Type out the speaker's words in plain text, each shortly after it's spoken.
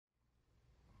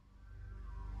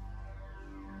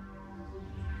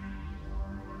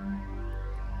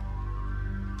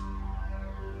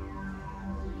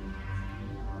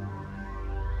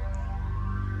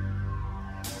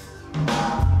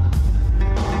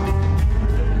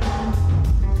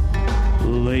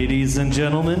Ladies and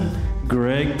gentlemen,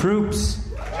 Greg Proops.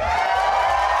 Hail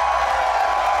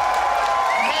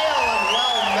and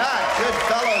well met, good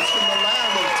fellows from the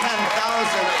land of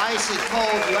 10,000 icy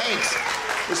cold lakes.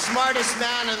 The Smartest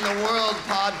Man in the World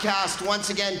podcast once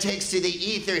again takes to the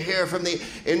ether here from the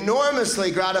enormously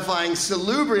gratifying,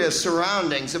 salubrious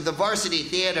surroundings of the Varsity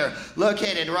Theater,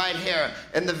 located right here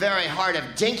in the very heart of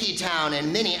Dinkytown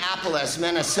in Minneapolis,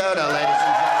 Minnesota, ladies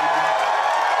and gentlemen.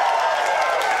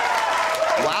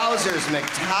 Wowzers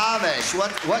McTavish.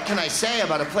 What can I say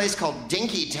about a place called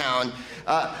Dinkytown?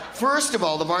 First of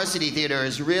all, the Varsity Theater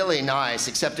is really nice,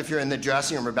 except if you're in the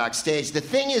dressing room or backstage. The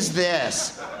thing is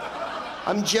this.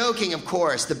 I'm joking, of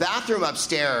course. The bathroom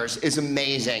upstairs is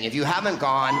amazing. If you haven't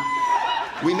gone,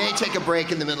 we may take a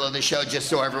break in the middle of the show just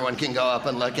so everyone can go up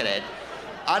and look at it.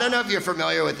 I don't know if you're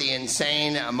familiar with the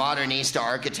insane modernista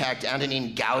architect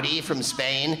Antonin Gaudi from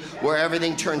Spain, where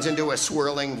everything turns into a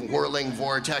swirling, whirling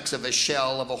vortex of a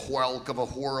shell, of a whelk, of a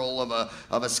whirl,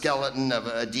 of a skeleton, of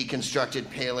a deconstructed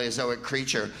Paleozoic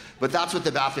creature. But that's what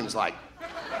the bathroom's like.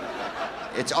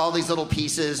 It's all these little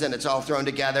pieces, and it's all thrown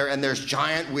together, and there's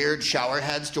giant, weird shower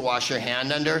heads to wash your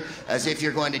hand under, as if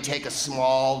you're going to take a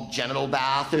small genital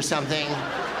bath or something.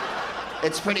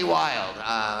 It's pretty wild.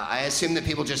 I assume that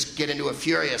people just get into a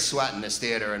furious sweat in this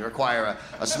theater and require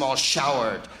a small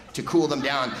shower to cool them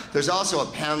down. There's also a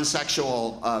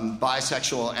pansexual,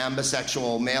 bisexual,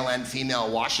 ambisexual, male and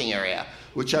female washing area,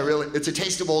 which it's a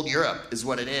taste of old Europe, is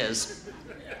what it is.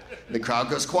 The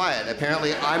crowd goes quiet.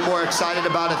 Apparently, I'm more excited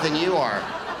about it than you are.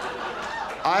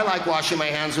 I like washing my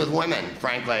hands with women,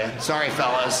 frankly. Sorry,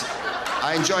 fellas.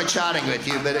 I enjoy chatting with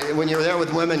you, but when you're there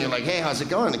with women, you're like, hey, how's it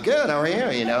going? Good, how are you?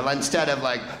 You know, instead of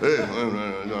like, hey.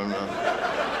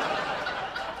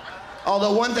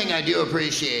 Although one thing I do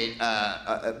appreciate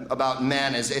about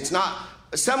men is it's not,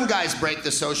 some guys break the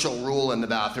social rule in the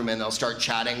bathroom and they'll start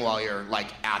chatting while you're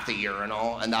like at the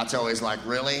urinal, and that's always like,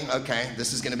 really? Okay,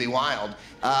 this is gonna be wild.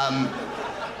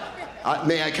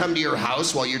 May I come to your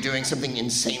house while you're doing something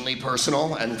insanely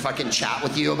personal and fucking chat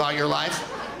with you about your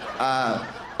life?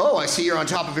 Oh, I see you're on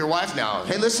top of your wife now.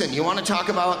 Hey, listen, you want to talk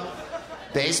about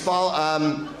baseball?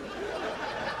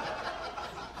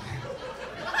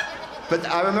 But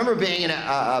I remember being in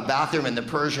a bathroom in the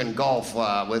Persian Gulf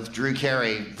with Drew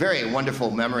Carey. Very wonderful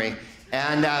memory.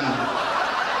 And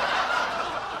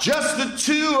just the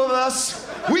two of us,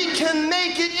 we can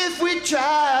make it if we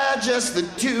try. Just the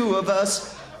two of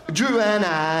us, Drew and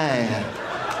I.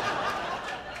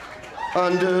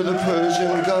 Under the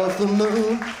Persian Gulf, the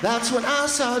moon, that's when I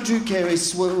saw Drew Carey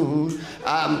swoon.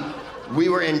 We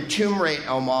were in Tumrate,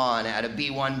 Oman, at a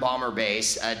B-1 bomber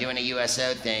base doing a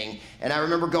USO thing, and I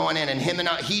remember going in, and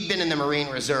he'd been in the Marine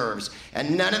Reserves,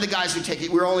 and none of the guys would take it.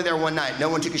 We were only there one night. No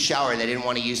one took a shower. They didn't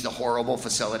want to use the horrible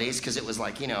facilities because it was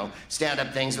like, you know,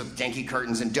 stand-up things with dinky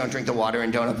curtains and don't drink the water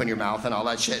and don't open your mouth and all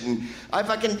that shit. And I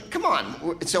fucking, come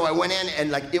on. So I went in, and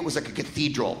like it was like a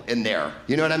cathedral in there.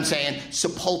 You know what I'm saying?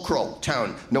 Sepulchral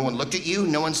tone. No one looked at you.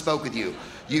 No one spoke with you.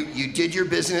 You did your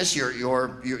business. You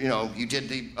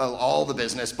did all the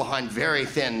business behind very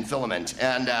thin filament,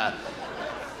 and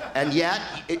yet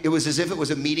it was as if it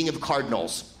was a meeting of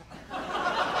cardinals.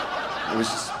 It was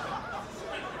just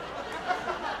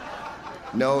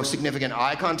no significant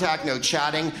eye contact, no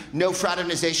chatting, no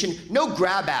fraternization, no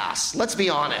grab ass. Let's be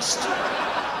honest.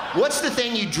 What's the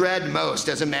thing you dread most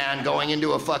as a man going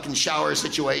into a fucking shower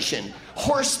situation?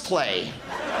 Horseplay.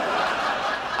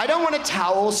 I don't want a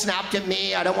towel snapped at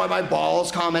me. I don't want my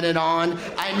balls commented on.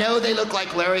 I know they look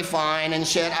like Larry Fine and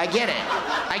shit. I get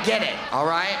it, all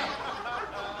right?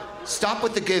 Stop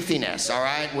with the goofiness, all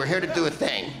right? We're here to do a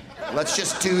thing. Let's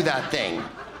just do that thing.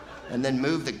 And then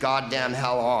move the goddamn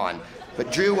hell on.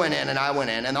 But Drew went in and I went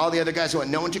in, and all the other guys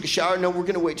went, no one took a shower? No, we're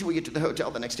gonna wait till we get to the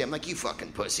hotel the next day. I'm like, you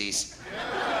fucking pussies.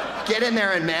 Get in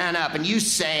there and man up and use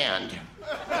sand.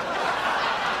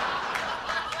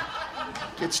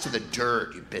 Gets to the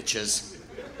dirt, you bitches.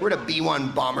 We're at a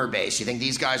B-1 bomber base. You think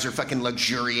these guys are fucking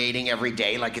luxuriating every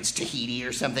day like it's Tahiti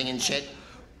or something and shit?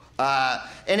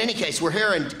 In any case, we're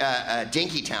here in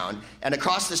Dinkytown, and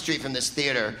across the street from this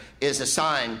theater is a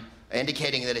sign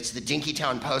indicating that it's the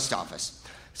Dinkytown post office.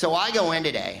 So I go in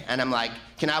today, and I'm like,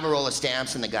 can I have a roll of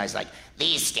stamps? And the guy's like,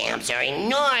 these stamps are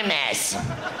enormous.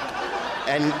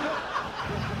 And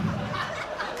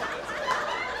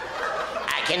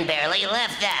I can barely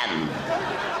lift them.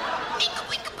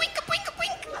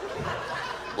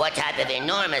 What type of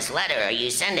enormous letter are you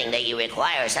sending that you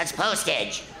require such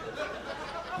postage?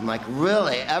 I'm like,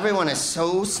 really? Everyone is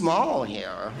so small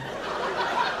here.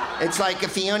 It's like a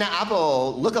Fiona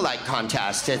Apple look-alike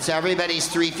contest. It's everybody's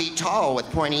 3 feet tall with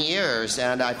pointy ears,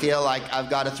 and I feel like I've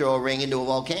got to throw a ring into a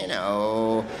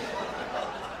volcano.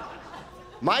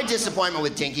 My disappointment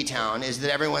with Dinkytown is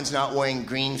that everyone's not wearing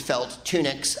green felt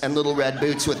tunics and little red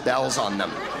boots with bells on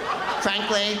them.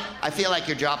 Frankly, I feel like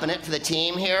you're dropping it for the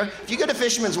team here. If you go to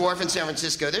Fisherman's Wharf in San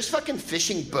Francisco, there's fucking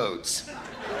fishing boats.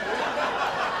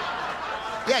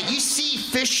 Yeah, you see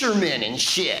fishermen and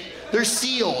shit. There's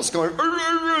seals going,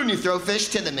 and you throw fish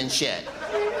to them and shit.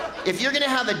 If you're gonna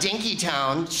have a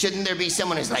Dinkytown, shouldn't there be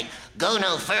someone who's like, go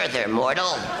no further,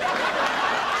 mortal?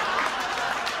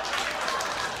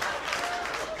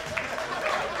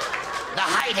 The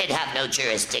Hided have no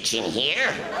jurisdiction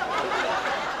here.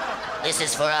 This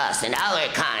is for us and our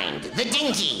kind, the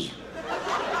Dinky.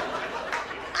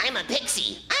 I'm a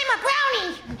pixie. I'm a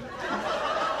brownie.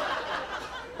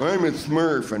 I'm a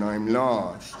Smurf and I'm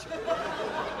lost.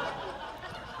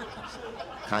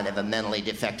 Kind of a mentally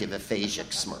defective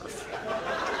aphasic Smurf.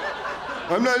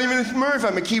 I'm not even a Smurf,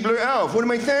 I'm a Keebler elf. What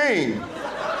am I saying?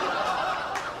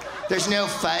 There's no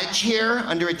fudge here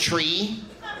under a tree.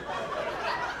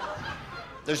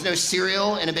 There's no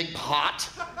cereal in a big pot.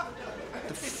 What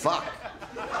the fuck?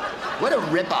 What a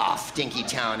ripoff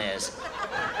Dinkytown is.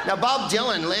 Now, Bob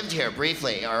Dylan lived here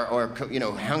briefly, or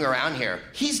hung around here.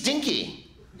 He's Dinky.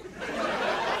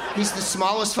 He's the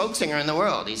smallest folk singer in the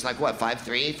world. He's like, what,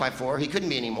 5'3", 5'4"? He couldn't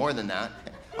be any more than that.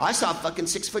 I saw a fucking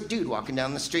 6-foot dude walking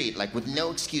down the street, like, with no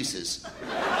excuses.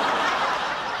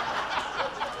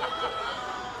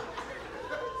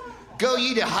 Go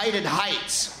ye to Hided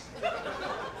Heights.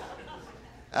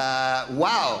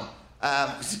 Wow.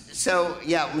 So,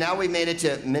 yeah, now we made it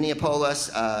to Minneapolis,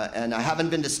 and I haven't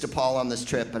been to Stapal on this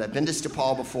trip, but I've been to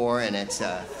Stapal before, and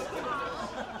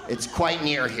it's quite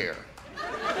near here.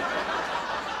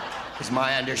 Is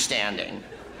my understanding.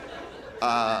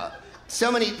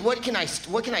 What can I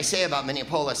say about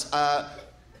Minneapolis?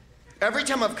 Every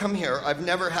time I've come here, I've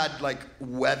never had like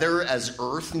weather as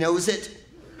Earth knows it.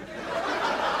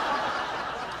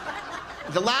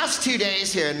 The last 2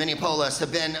 days here in Minneapolis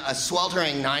have been a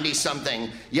sweltering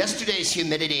 90-something. Yesterday's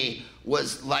humidity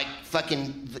was like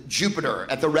fucking Jupiter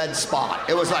at the red spot.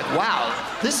 It was like, wow,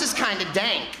 this is kind of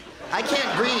dank. I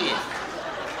can't breathe.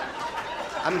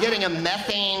 I'm getting a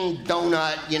methane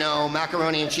donut,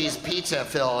 macaroni and cheese pizza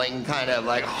filling, kind of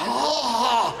like,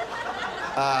 hard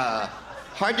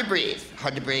to breathe.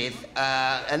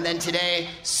 And then today,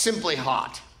 simply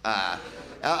hot.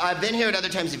 I've been here at other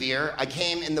times of year. I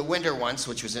came in the winter once,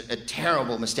 which was a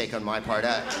terrible mistake on my part.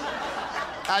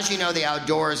 As you know, the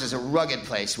outdoors is a rugged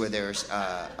place where there's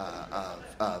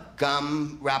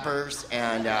gum wrappers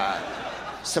and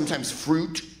sometimes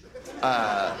fruit.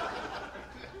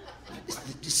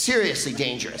 Seriously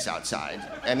dangerous outside.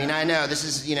 I mean, I know this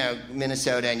is,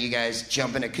 Minnesota, and you guys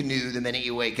jump in a canoe the minute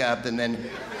you wake up and then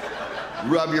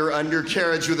rub your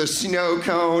undercarriage with a snow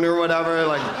cone or whatever.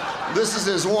 Like, this is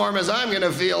as warm as I'm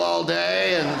gonna feel all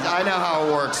day, and I know how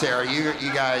it works here. You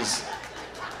guys,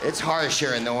 it's harsh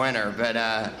here in the winter, but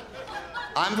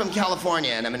I'm from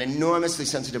California, and I'm an enormously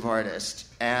sensitive artist,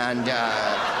 and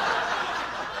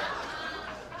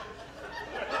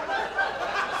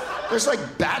there's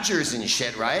like badgers and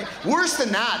shit, right? Worse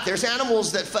than that, there's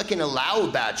animals that fucking allow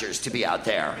badgers to be out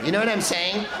there. You know what I'm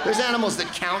saying? There's animals that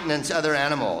countenance other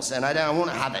animals, and I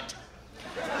won't have it.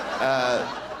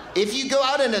 If you go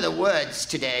out into the woods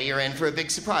today, you're in for a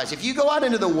big surprise. If you go out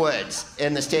into the woods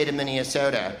in the state of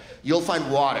Minnesota, you'll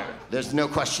find water. There's no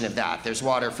question of that. There's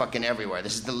water fucking everywhere.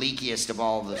 This is the leakiest of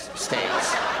all the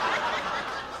states.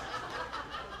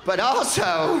 But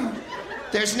also,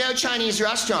 there's no Chinese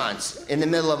restaurants in the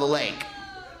middle of a lake.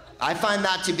 I find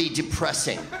that to be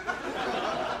depressing.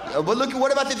 But look,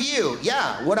 what about the view?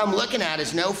 Yeah, what I'm looking at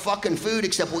is no fucking food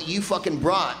except what you fucking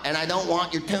brought, and I don't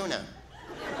want your tuna.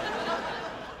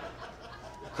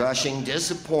 Crushing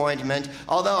disappointment.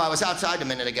 Although I was outside a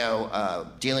minute ago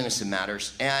dealing with some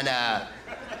matters, and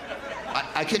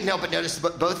I couldn't help but notice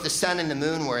both the sun and the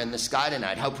moon were in the sky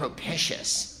tonight. How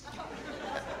propitious.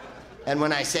 And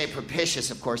when I say propitious,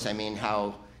 of course, I mean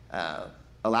how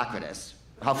alacritous,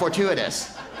 how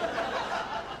fortuitous.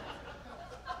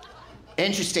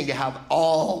 Interesting to have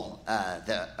all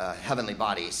the heavenly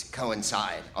bodies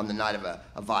coincide on the night of a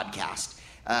vodcast.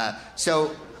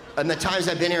 So, in the times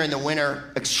I've been here in the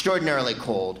winter, extraordinarily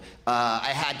cold,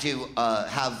 I had to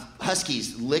have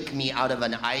huskies lick me out of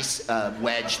an ice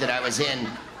wedge that I was in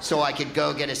so I could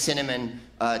go get a cinnamon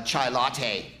chai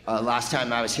latte last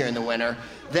time I was here in the winter.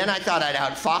 Then I thought I'd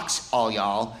outfox all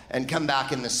y'all and come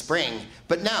back in the spring.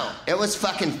 But no, it was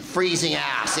fucking freezing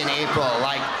ass in April.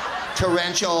 Like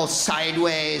torrential,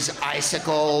 sideways,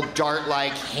 icicle,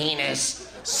 dart-like, heinous,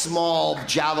 small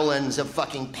javelins of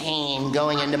fucking pain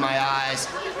going into my eyes.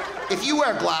 If you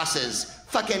wear glasses,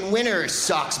 fucking winter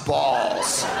sucks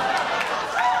balls.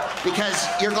 because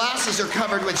your glasses are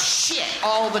covered with shit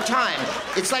all the time.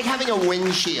 It's like having a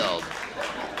windshield.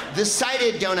 The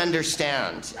sighted don't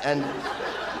understand, and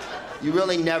you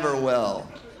really never will.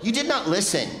 You did not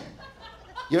listen.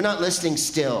 You're not listening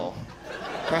still.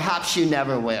 Perhaps you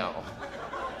never will.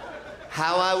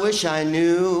 How I wish I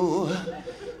knew.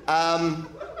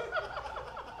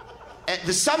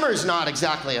 The summer's not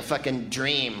exactly a fucking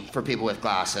dream for people with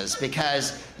glasses,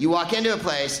 because you walk into a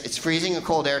place, it's freezing and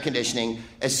cold air conditioning.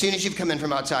 As soon as you've come in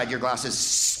from outside, your glasses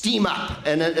steam up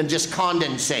and just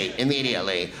condensate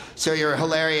immediately. So you're a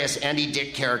hilarious Andy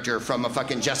Dick character from a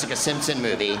fucking Jessica Simpson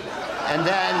movie. And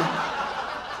then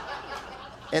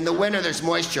in the winter, there's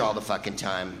moisture all the fucking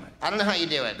time. I don't know how you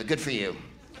do it, but good for you.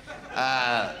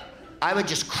 I would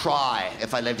just cry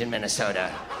if I lived in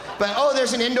Minnesota. But, oh,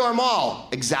 there's an indoor mall.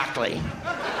 Exactly.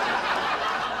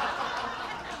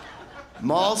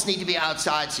 Malls need to be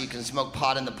outside so you can smoke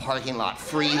pot in the parking lot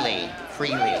freely.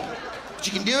 But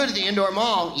you can do it at the indoor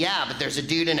mall, yeah, but there's a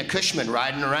dude in a Cushman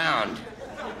riding around.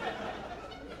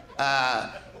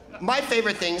 My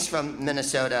favorite things from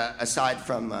Minnesota, aside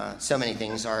from so many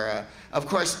things, are, of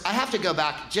course, I have to go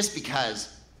back just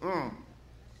because.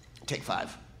 Take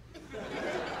 5.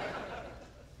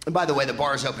 And by the way, the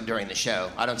bar's open during the show.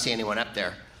 I don't see anyone up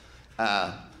there.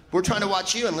 We're trying to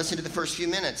watch you and listen to the first few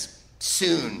minutes.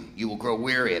 Soon, you will grow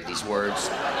weary of these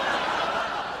words.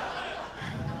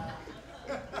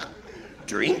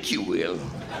 Drink, you will.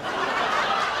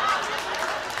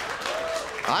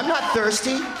 I'm not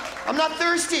thirsty. I'm not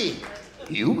thirsty.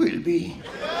 You will be.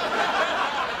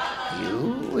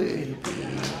 You will be.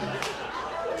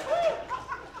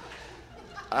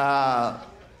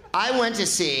 I went to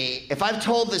see, if I've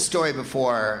told this story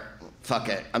before, fuck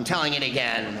it, I'm telling it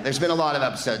again. There's been a lot of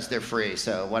episodes, they're free,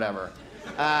 so whatever.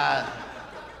 Yeah,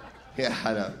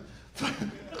 I know.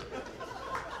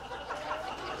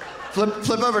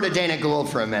 Flip over to Dana Gould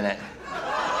for a minute.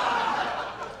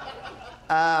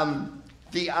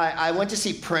 I went to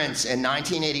see Prince in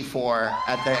 1984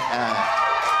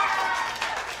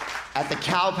 at the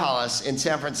Cow Palace in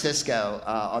San Francisco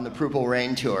on the Purple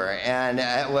Rain tour, and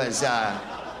it was,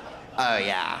 oh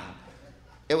yeah,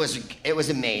 it was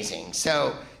amazing.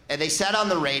 So they said on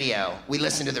the radio, we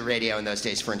listened to the radio in those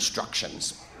days for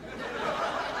instructions.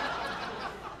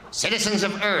 Citizens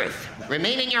of Earth,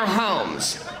 remain in your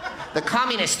homes. The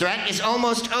communist threat is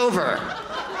almost over.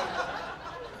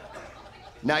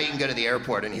 Now you can go to the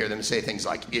airport and hear them say things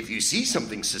like, if you see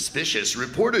something suspicious,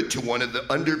 report it to one of the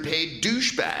underpaid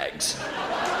douchebags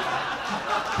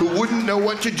who wouldn't know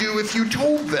what to do if you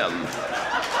told them.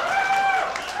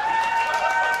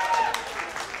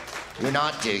 You're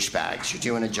not douchebags. You're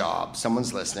doing a job.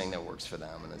 Someone's listening that works for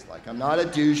them, and it's like, I'm not a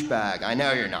douchebag. I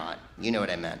know you're not. You know what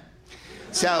I meant.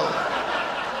 So,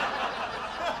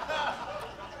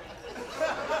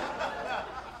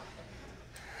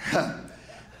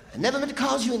 I never meant to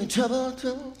cause you any trouble.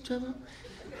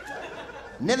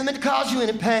 Never meant to cause you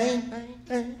any pain.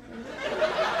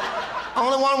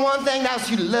 Only want one thing, that's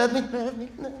you to love me.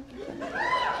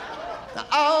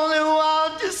 I only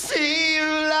want to see you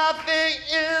laughing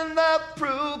in the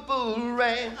purple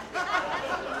rain.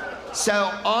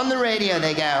 So on the radio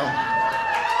they go,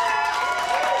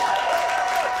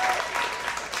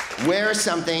 wear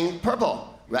something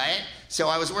purple, right? So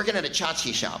I was working at a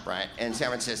tchotchke shop, right, in San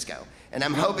Francisco, and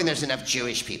I'm hoping there's enough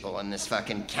Jewish people in this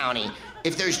fucking county.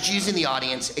 If there's Jews in the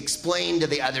audience, explain to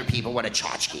the other people what a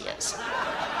tchotchke is.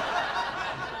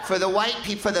 For the white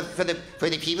people, for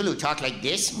the people who talk like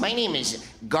this, my name is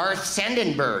Garth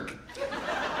Sandenberg.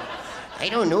 I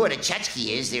don't know what a tchotchke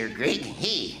is there, Greg.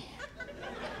 Hey.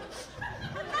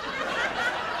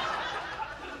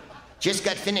 Just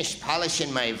got finished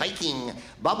polishing my Viking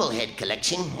bobblehead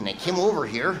collection, and I came over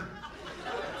here.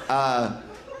 I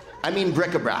mean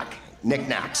bric-a-brac,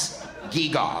 knickknacks,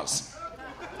 gewgaws.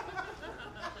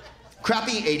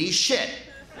 Crappy 80s shit.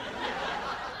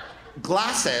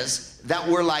 Glasses that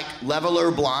were like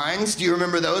leveler blinds. Do you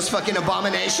remember those fucking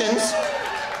abominations?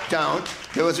 Don't.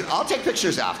 I'll take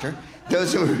pictures after.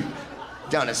 Those were...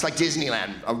 Don't. It's like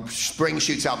Disneyland. A spring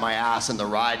shoots out my ass and the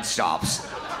ride stops.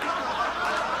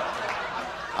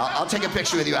 I'll take a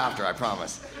picture with you after, I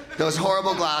promise. Those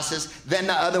horrible glasses. Then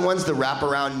the other ones, the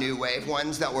wraparound new wave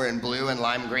ones that were in blue and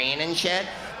lime green and shit.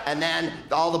 And then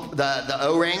all the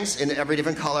O-rings in every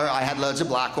different color. I had loads of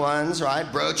black ones, right?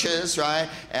 Broaches, right?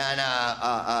 And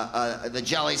the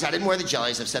jellies. I didn't wear the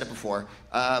jellies. I've said it before.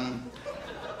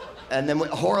 And then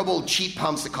horrible cheap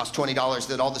pumps that cost $20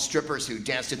 that all the strippers who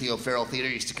danced at the O'Farrell Theater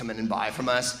used to come in and buy from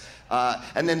us.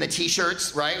 And then the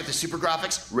T-shirts, right, with the super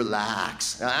graphics.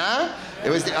 Relax. It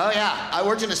was oh yeah, I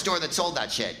worked in a store that sold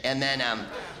that shit. And then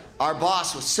our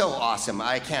boss was so awesome.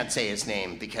 I can't say his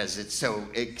name because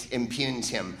it impugns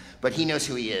him, but he knows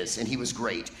who he is, and he was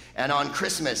great. And on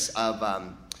Christmas of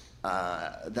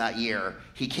that year,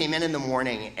 he came in the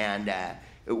morning, and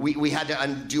we had to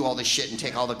undo all the shit and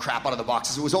take all the crap out of the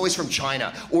boxes. It was always from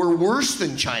China, or worse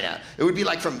than China. It would be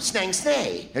like from Snang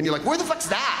Snay. And you're like, where the fuck's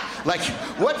that? Like,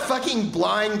 what fucking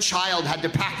blind child had to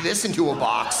pack this into a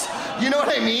box? You know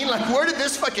what I mean? Like, where did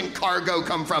this fucking cargo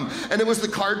come from? And it was the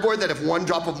cardboard that if one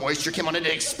drop of moisture came on it,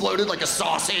 it exploded like a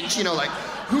sausage. You know, like,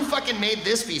 who fucking made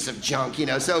this piece of junk, you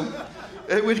know? So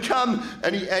it would come,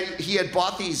 and he had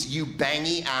bought these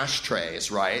bangy ashtrays,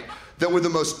 right? That were the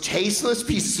most tasteless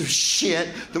pieces of shit,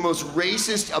 the most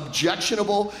racist,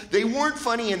 objectionable. They weren't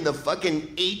funny in the fucking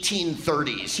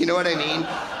 1830s. You know what I mean?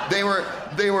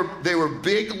 They were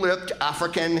big-lipped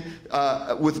African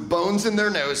with bones in their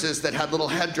noses that had little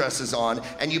headdresses on,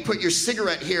 and you put your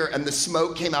cigarette here, and the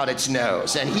smoke came out its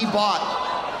nose. And he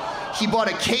bought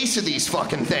a case of these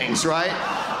fucking things, right?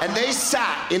 And they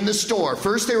sat in the store.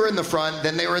 First they were in the front,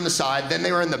 then they were in the side, then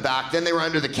they were in the back, then they were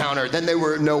under the counter, then they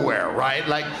were nowhere, right?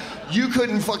 Like, you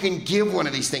couldn't fucking give one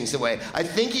of these things away. I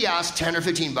think he asked 10 or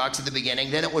 15 bucks at the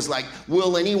beginning. Then it was like,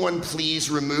 will anyone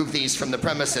please remove these from the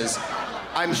premises?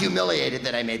 I'm humiliated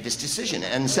that I made this decision.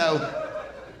 And so,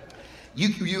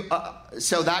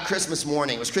 so that Christmas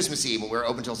morning, it was Christmas Eve, and we were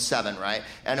open till 7, right?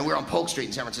 And we were on Polk Street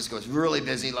in San Francisco. It was really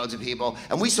busy, loads of people.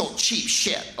 And we sold cheap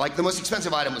shit. Like, the most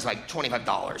expensive item was like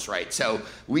 $25, right? So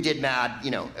we did mad,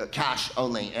 cash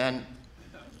only. And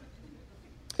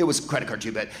it was credit card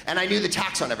too, and I knew the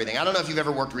tax on everything. I don't know if you've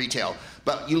ever worked retail,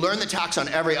 but you learn the tax on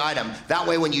every item. That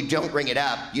way, when you don't ring it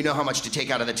up, you know how much to take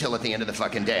out of the till at the end of the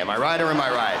fucking day. Am I right or am I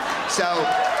right? So,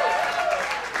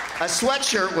 a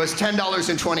sweatshirt was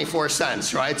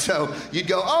 $10.24, right? So you'd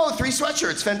go, oh, 3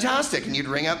 sweatshirts, fantastic. And you'd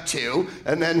ring up 2,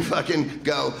 and then fucking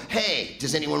go, hey,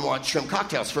 does anyone want shrimp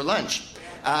cocktails for lunch?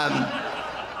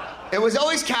 It was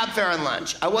always cab fare and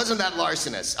lunch. I wasn't that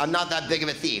larcenous. I'm not that big of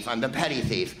a thief. I'm the petty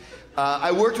thief.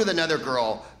 I worked with another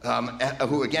girl,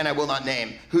 who, again, I will not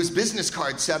name, whose business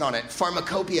card said on it,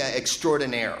 Pharmacopoeia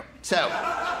Extraordinaire. So,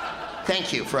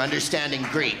 thank you for understanding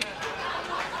Greek.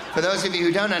 For those of you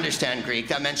who don't understand Greek,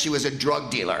 that meant she was a drug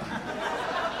dealer.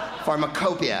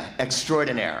 Pharmacopoeia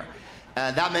Extraordinaire.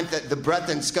 That meant that the breadth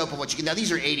and scope of what you can... Now,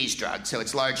 these are 80s drugs, so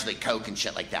it's largely Coke and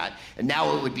shit like that. And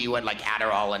now it would be, like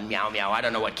Adderall and Meow Meow. I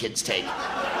don't know what kids take.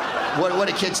 What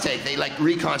do kids take? They,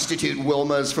 reconstitute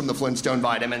Wilmas from the Flintstone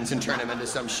vitamins and turn them into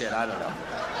some shit. I don't know.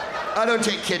 I don't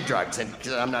take kid drugs,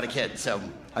 because I'm not a kid, so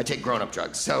I take grown-up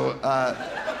drugs. So,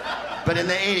 but in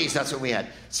the 80s, that's what we had.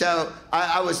 So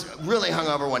I was really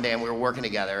hungover one day, and we were working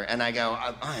together, and I go,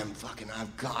 I'm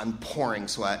pouring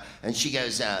sweat. And she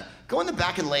goes, go in the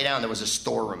back and lay down. There was a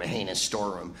storeroom, a heinous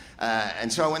storeroom. And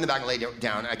so I went in the back and laid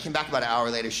down. I came back about an hour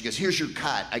later. She goes, here's your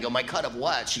cut. I go, my cut of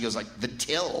what? She goes, the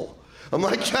till. I'm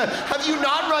like, have you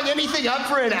not rung anything up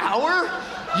for an hour?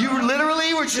 You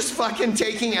literally were just fucking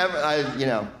taking,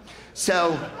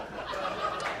 So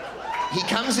he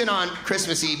comes in on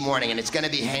Christmas Eve morning, and it's going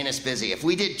to be heinous busy. If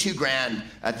we did $2,000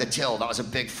 at the till, that was a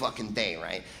big fucking day,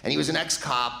 right? And he was an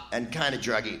ex-cop and kind of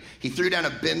druggy. He threw down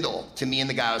a bindle to me and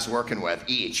the guy I was working with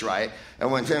each, right?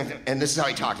 And this is how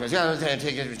he talked. He goes,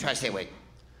 try to stay awake.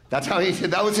 That's how he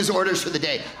did. That was his orders for the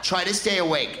day. Try to stay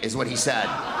awake is what he said.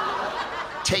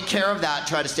 Take care of that.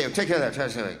 Try to stay awake. Take care of that. Try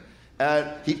to stay awake.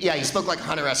 He spoke like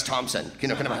Hunter S. Thompson. Do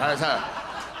what you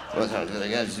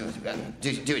can. Do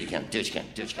what you can. Do what you can.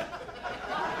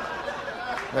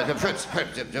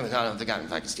 The guy,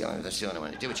 if I can steal him, they're stealing him.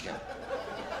 Do what you can.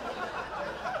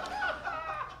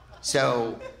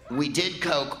 So we did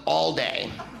coke all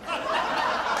day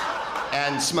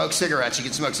and smoked cigarettes. You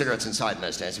could smoke cigarettes inside in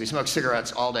those days. We smoked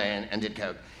cigarettes all day and did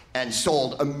coke and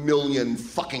sold 1 million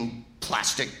fucking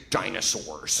plastic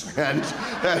dinosaurs and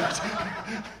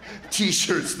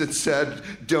T-shirts that said,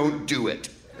 "Don't do it."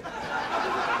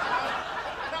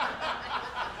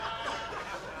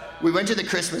 We went to the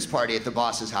Christmas party at the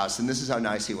boss's house, and this is how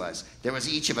nice he was. There was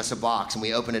each of us a box, and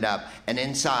we opened it up, and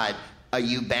inside, a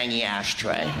bangy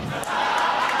ashtray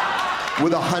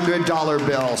with a $100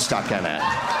 bill stuck in it.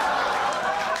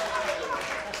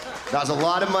 That was a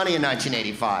lot of money in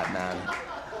 1985, man.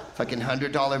 Fucking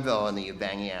 $100 bill in the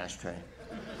bangy ashtray.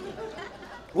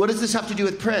 What does this have to do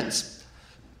with Prince?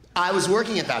 I was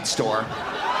working at that store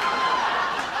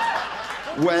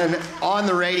when on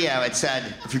the radio it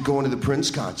said, if you're going to the Prince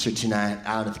concert tonight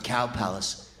out at the Cow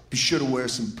Palace, be sure to wear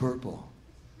some purple.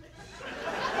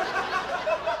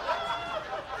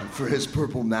 And for His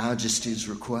Purple Majesty's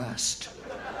request.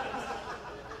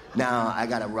 Now, I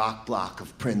got a rock block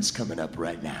of Prince coming up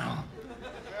right now.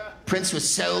 Prince was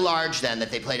so large then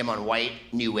that they played him on white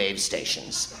new wave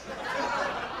stations.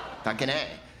 Fucking A.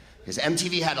 Because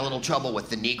MTV had a little trouble with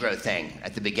the Negro thing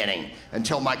at the beginning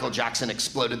until Michael Jackson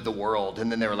exploded the world. And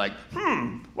then they were like,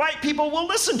 white people will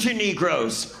listen to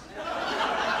Negroes.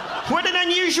 What an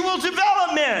unusual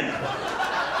development.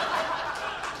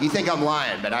 You think I'm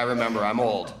lying, but I remember, I'm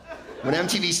old. When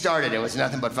MTV started, it was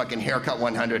nothing but fucking Haircut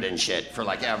 100 and shit for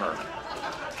like ever.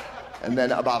 And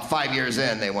then about 5 years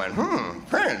in, they went,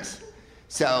 Prince.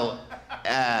 So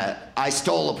I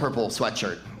stole a purple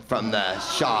sweatshirt from the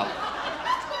shop.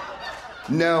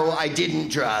 No, I didn't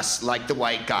dress like the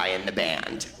white guy in the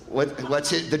band.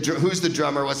 What's it? Who's the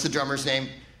drummer? What's the drummer's name?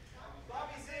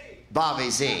 Bobby Z. Bobby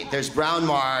Z. There's Brown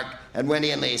Mark and Wendy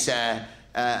and Lisa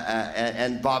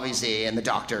and Bobby Z and the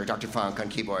Dr. Funk on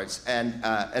keyboards. And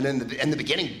in the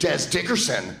beginning, Des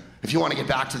Dickerson. If you want to get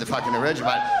back to the fucking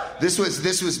original, but Des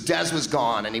was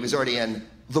gone and he was already in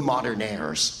The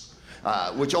Modernaires,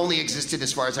 which only existed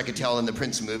as far as I could tell in the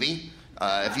Prince movie.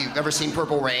 If you've ever seen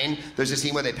Purple Rain, there's a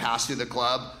scene where they pass through the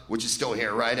club, which is still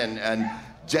here, right? And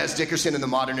Des Dickerson and the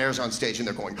Modernaires are on stage and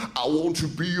they're going, I want to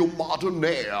be a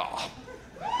Modernaire.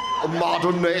 A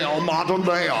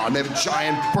Modernaire. And they have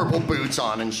giant purple boots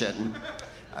on and shit. And,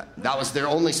 that was their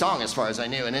only song as far as I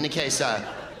knew. In any case,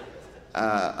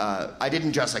 I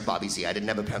didn't dress like Bobby Z. I didn't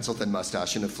have a pencil-thin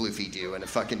mustache and a floofy do and a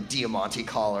fucking Diamante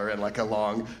collar and like a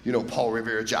long, Paul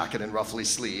Revere jacket and ruffly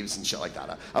sleeves and shit like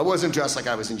that. I wasn't dressed like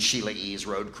I was in Sheila E.'s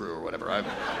Road Crew or whatever.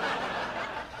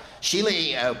 Sheila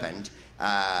E. opened,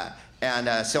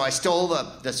 so I stole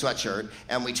the sweatshirt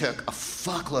and we took a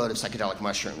fuckload of psychedelic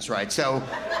mushrooms, right? So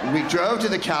we drove to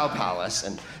the Cow Palace.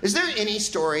 And is there any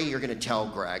story you're gonna tell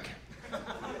Greg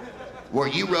where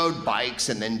you rode bikes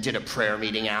and then did a prayer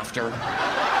meeting after?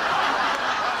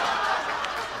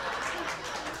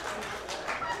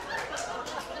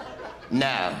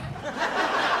 No.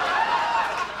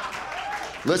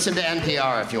 Listen to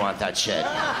NPR if you want that shit.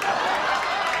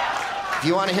 If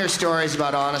you want to hear stories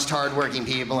about honest, hardworking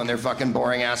people and their fucking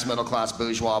boring-ass middle-class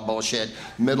bourgeois bullshit,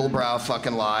 middle-brow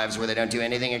fucking lives where they don't do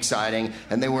anything exciting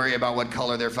and they worry about what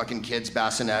color their fucking kid's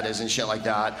bassinet is and shit like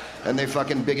that, and their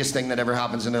fucking biggest thing that ever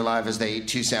happens in their life is they eat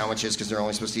 2 sandwiches because they're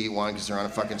only supposed to eat 1 because they're on a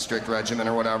fucking strict regimen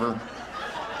or whatever.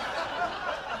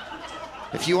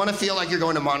 If you want to feel like you're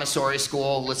going to Montessori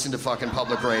school, listen to fucking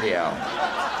public radio.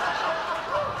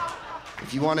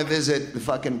 If you want to visit the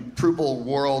fucking Proople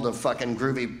world of fucking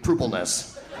groovy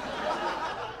Proopleness.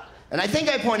 And I think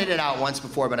I pointed it out once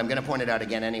before, but I'm going to point it out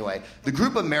again anyway. The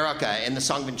group America in the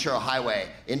song Ventura Highway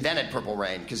invented Purple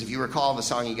Rain, because if you recall the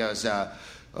song, he goes,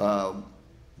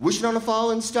 wishing on a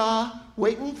falling star,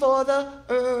 waiting for the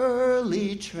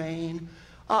early train.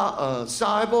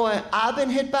 Sorry boy, I've been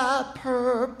hit by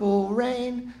purple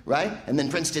rain, right? And then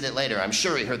Prince did it later. I'm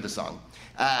sure he heard the song.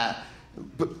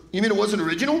 But you mean it wasn't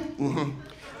original? Mm-hmm.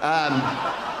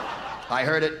 I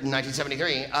heard it in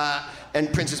 1973,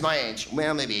 and Prince is my age.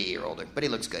 Well, maybe a year older, but he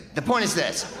looks good. The point is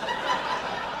this.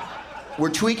 We're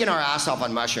tweaking our ass off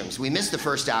on mushrooms. We missed the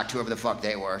first act, whoever the fuck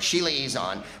they were. Sheila E.'s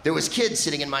on. There was kids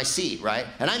sitting in my seat, right?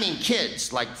 And I mean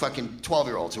kids, like fucking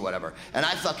 12-year-olds or whatever. And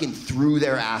I fucking threw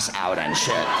their ass out and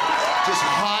shit. Just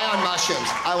high on mushrooms.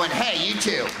 I went, hey, you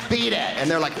two, beat it.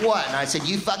 And they're like, what? And I said,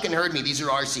 you fucking heard me. These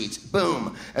are our seats.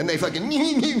 Boom. And they fucking,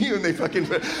 and they fucking,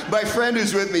 my friend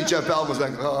who's with me, Jeff Bell, was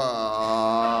like,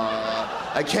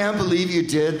 I can't believe you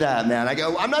did that, man. I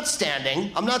go, I'm not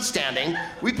standing.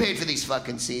 We paid for these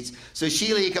fucking seats. So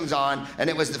Sheila E. comes on, and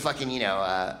it was the fucking,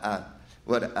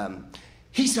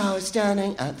 he saw her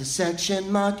standing at the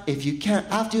section marked, if you can't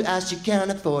have to ask, you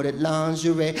can't afford it,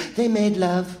 lingerie. They made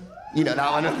love. You know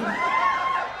that one?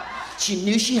 She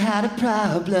knew she had a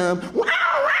problem. Wow, wow,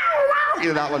 wow. You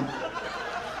know that one?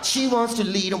 She wants to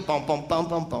lead them, bum, bum, bum,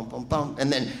 bum, bum, bum, bum.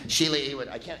 And then Sheila E. would,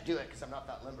 I can't do it because I'm not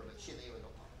that limber, but Sheila E. would go,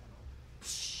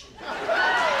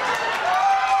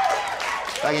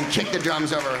 I can kick the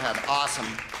drums over her head. Awesome.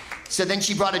 So then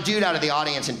she brought a dude out of the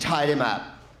audience and tied him up.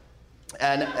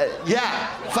 And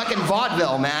fucking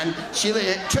vaudeville, man. She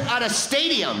at a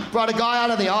stadium brought a guy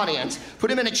out of the audience, put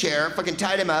him in a chair, fucking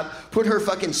tied him up, put her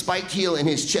fucking spiked heel in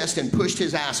his chest and pushed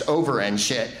his ass over and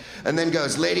shit. And then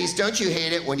goes, ladies, don't you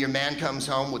hate it when your man comes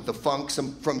home with the funk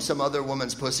from some other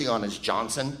woman's pussy on his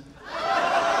Johnson?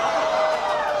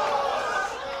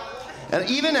 And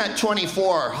even at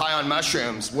 24, high on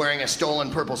mushrooms, wearing a stolen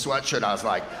purple sweatshirt, I was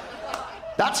like,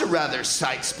 that's a rather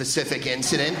site-specific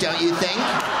incident, don't you think?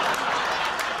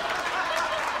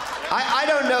 I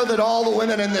don't know that all the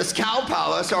women in this Cow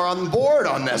Palace are on board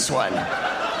on this one.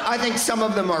 I think some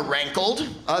of them are rankled,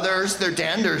 others, their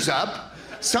dander's up.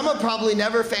 Some have probably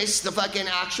never faced the fucking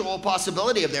actual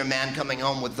possibility of their man coming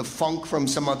home with the funk from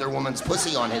some other woman's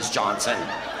pussy on his Johnson.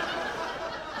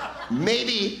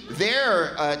 Maybe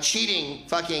their cheating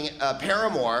fucking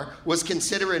paramour was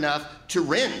considerate enough to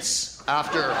rinse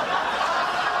after,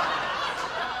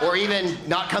 or even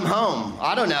not come home.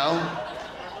 I don't know.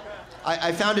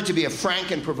 I found it to be a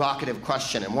frank and provocative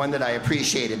question, and one that I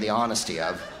appreciated the honesty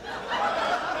of.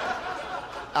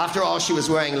 After all, she was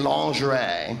wearing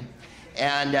lingerie,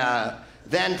 and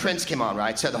then Prince came on,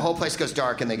 right? So the whole place goes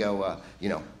dark, and they go,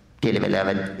 Dearly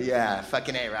beloved. Yeah,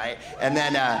 fucking A, right? And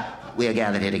then we are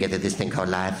gathered here together, this thing called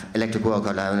life, electric world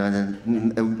called life.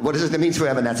 What is it that means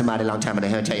forever? And that's a mighty long time, but I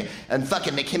hear tell you. And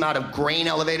fucking, they came out of grain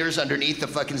elevators underneath the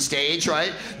fucking stage,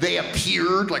 right? They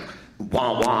appeared like,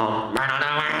 wah, wah,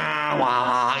 wah,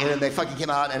 wah, and then they fucking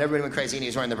came out, and everybody went crazy, and he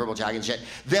was wearing the purple jacket and shit.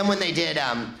 Then when they did,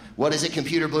 what is it,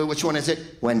 Computer Blue? Which one is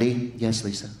it? Wendy? Yes,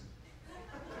 Lisa.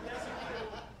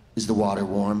 Is the water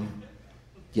warm?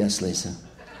 Yes, Lisa.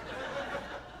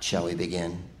 Shall we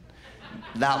begin?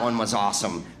 That one was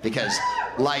awesome because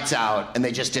lights out, and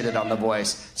they just did it on The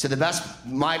Voice. So the best,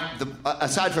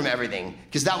 aside from everything,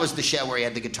 because that was the show where he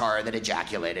had the guitar that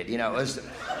ejaculated. It was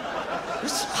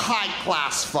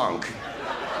high-class funk.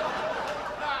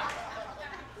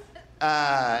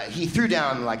 He threw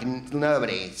down like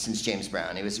nobody since James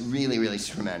Brown. He was really, really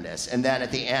tremendous. And then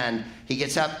at the end, he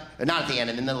gets up, not at the end,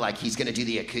 in the middle, like he's gonna do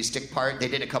the acoustic part. They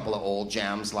did a couple of old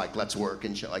jams like Let's Work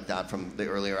and shit like that from the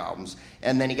earlier albums.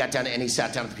 And then he got down and he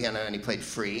sat down at the piano and he played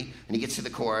Free. And he gets to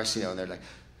the chorus, and they're like,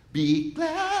 be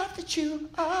glad that you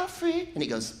are free. And he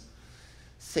goes,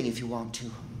 sing if you want to.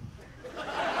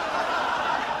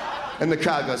 And the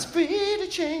crowd goes, free to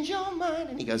change your mind.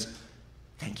 And he goes,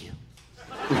 thank you.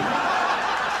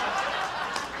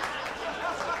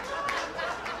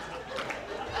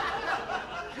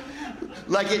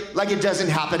 Like it doesn't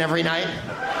happen every night.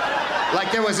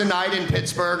 Like there was a night in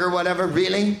Pittsburgh or whatever.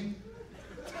 Really?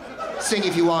 Sing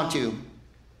if you want to.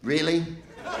 Really?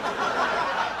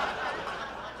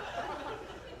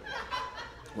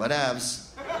 Whatevs.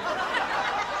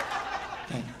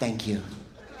 Thank you.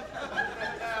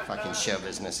 Fucking show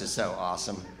business is so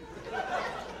awesome.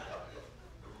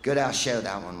 Good ass show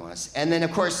that one was. And then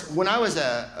of course, when I was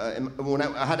when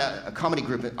I had a comedy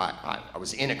group, I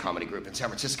was in a comedy group in San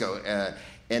Francisco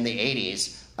in the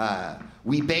 80s.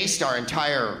 We based our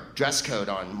entire dress code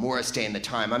on Morris Day and the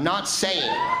Time. I'm not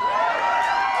saying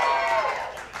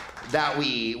that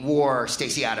we wore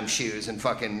Stacey Adams shoes and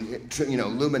fucking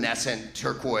luminescent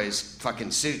turquoise fucking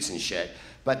suits and shit.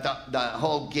 But the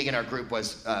whole gig in our group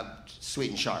was sweet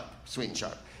and sharp.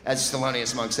 As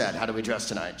Thelonious Monk said, how do we dress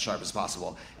tonight? Sharp as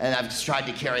possible. And I've just tried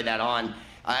to carry that on.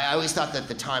 I always thought that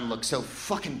the Time looked so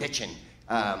fucking bitchin',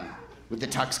 with the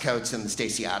tux coats and the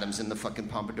Stacey Adams and the fucking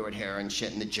pompadoured hair and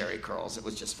shit and the jerry curls. It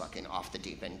was just fucking off the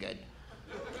deep end good.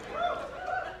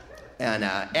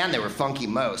 And they were funky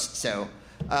most, so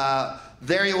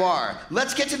there you are.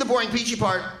 Let's get to the boring peachy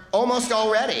part almost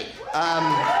already.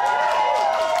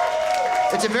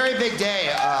 It's a very big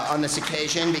day on this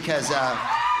occasion because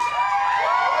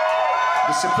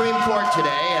the Supreme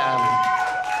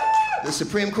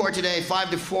Court today,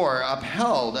 5-4,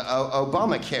 upheld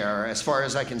Obamacare, as far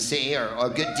as I can see, or a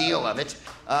good deal of it.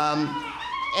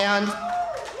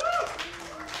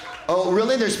 Oh,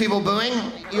 really? There's people booing?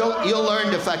 You'll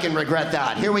learn to fucking regret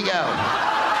that. Here we go.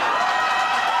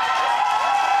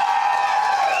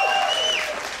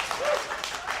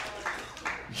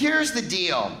 Here's the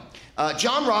deal.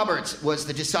 John Roberts was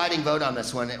the deciding vote on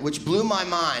this one, which blew my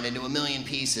mind into a million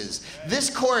pieces. This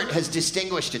court has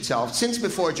distinguished itself since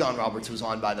before John Roberts was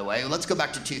on, by the way. Let's go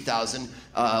back to 2000,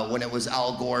 when it was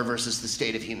Al Gore versus the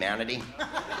state of humanity.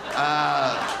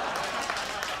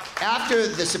 After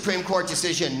the Supreme Court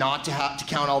decision not to have to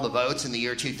count all the votes in the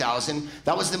year 2000,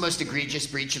 that was the most egregious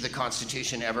breach of the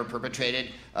Constitution ever perpetrated,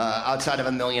 outside of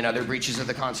a million other breaches of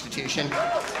the Constitution.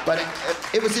 But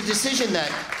it was a decision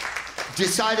that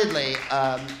decidedly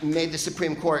made the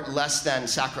Supreme Court less than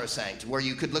sacrosanct, where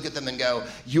you could look at them and go,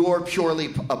 you're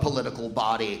purely a political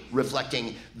body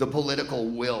reflecting the political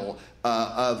will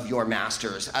of your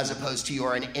masters, as opposed to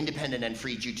you're an independent and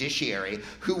free judiciary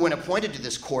who, when appointed to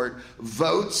this court,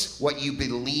 votes what you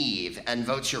believe and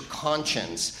votes your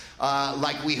conscience,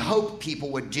 like we hope people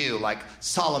would do, like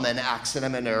Solomon,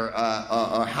 Axelman, or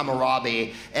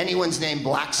Hammurabi, anyone's named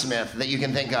Blacksmith that you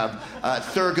can think of,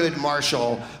 Thurgood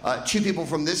Marshall, two people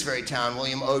from this very town,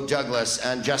 William O. Douglas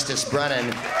and Justice Brennan,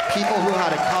 people who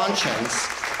had a conscience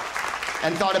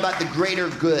and thought about the greater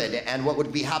good and what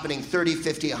would be happening 30,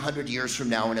 50, 100 years from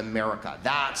now in America.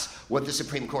 That's what the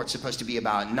Supreme Court's supposed to be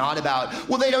about, not about,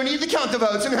 well, they don't need to count the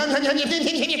votes.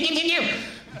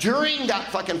 During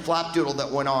that fucking flapdoodle that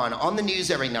went on the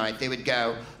news every night, they would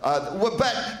go,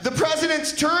 but the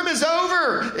president's term is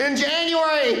over in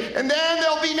January, and then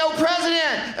there'll be no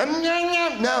president.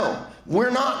 No,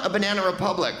 we're not a banana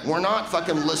republic. We're not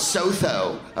fucking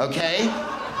Lesotho, okay?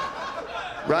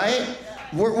 Right?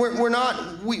 We're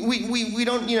not, we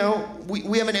don't, you know,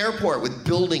 we have an airport with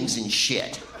buildings and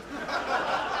shit.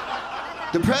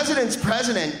 The president's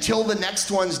president till the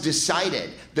next one's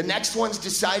decided. The next one's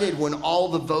decided when all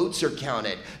the votes are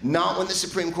counted, not when the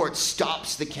Supreme Court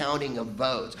stops the counting of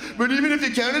votes. But even if they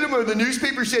counted him, or the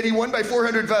newspaper said he won by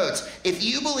 400 votes, if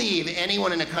you believe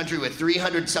anyone in a country with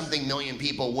 300-something million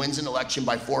people wins an election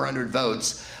by 400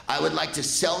 votes, I would like to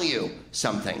sell you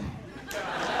something.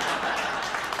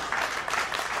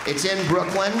 It's in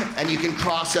Brooklyn, and you can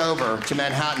cross over to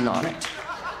Manhattan on it.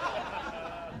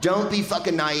 Don't be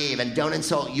fucking naive, and don't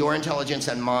insult your intelligence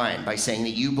and mine by saying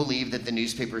that you believe that the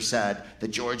newspaper said that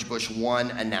George Bush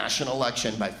won a national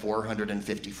election by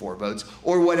 454 votes,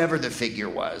 or whatever the figure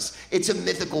was. It's a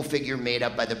mythical figure made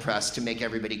up by the press to make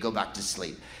everybody go back to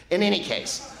sleep. In any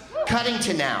case, cutting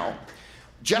to now,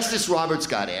 Justice Roberts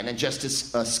got in, and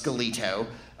Justice Alito.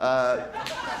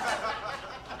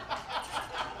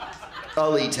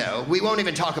 We won't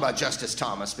even talk about Justice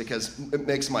Thomas because it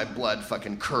makes my blood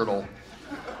fucking curdle.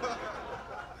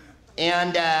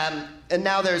 And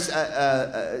now there's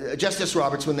Justice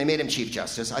Roberts. When they made him Chief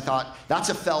Justice, I thought, that's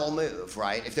a fell move,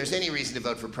 right? If there's any reason to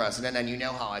vote for president, and you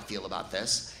know how I feel about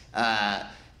this,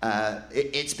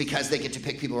 it's because they get to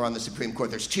pick people who are on the Supreme Court.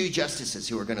 There's 2 justices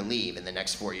who are going to leave in the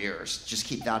next 4 years. Just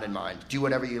keep that in mind. Do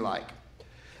whatever you like.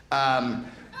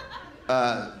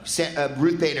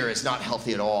 Ruth Bader is not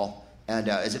healthy at all. And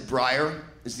is it Breyer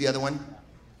is the other one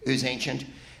who's ancient?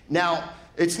 Now,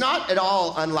 it's not at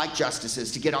all unlike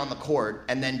justices to get on the court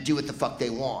and then do what the fuck they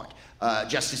want.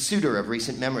 Justice Souter of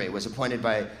recent memory was appointed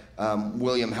by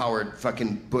William Howard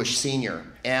fucking Bush Sr.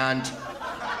 and,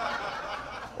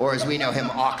 or as we know him,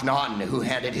 Akhenaten, who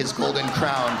handed his golden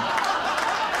crown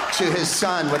to his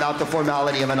son without the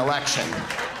formality of an election.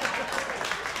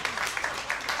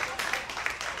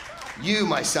 You,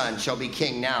 my son, shall be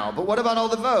king now. But what about all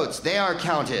the votes? They are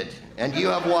counted, and you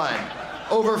have won.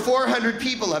 Over 400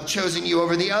 people have chosen you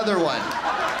over the other one.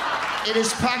 It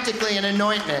is practically an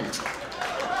anointment.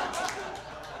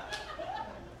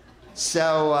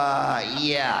 So,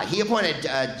 yeah, he appointed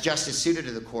Justice Souter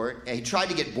to the court. He tried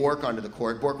to get Bork onto the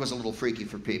court. Bork was a little freaky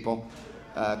for people,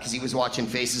 because he was watching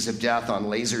Faces of Death on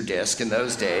Laserdisc in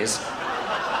those days.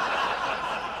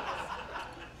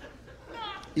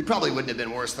 He probably wouldn't have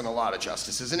been worse than a lot of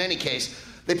justices. In any case,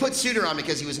 they put Souter on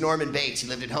because he was Norman Bates. He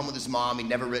lived at home with his mom. He'd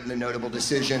never written a notable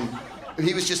decision.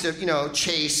 He was just a,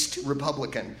 chaste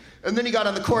Republican. And then he got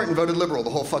on the court and voted liberal the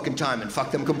whole fucking time and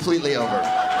fucked them completely over.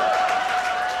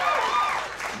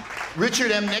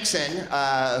 Richard M. Nixon,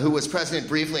 who was president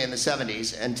briefly in the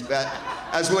 70s, and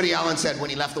as Woody Allen said, when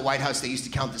he left the White House, they used to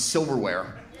count the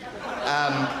silverware.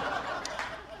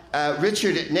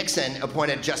 Richard Nixon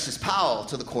appointed Justice Powell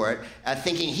to the court,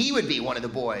 thinking he would be one of the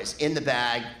boys in the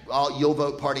bag. You'll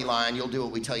vote party line, you'll do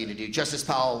what we tell you to do. Justice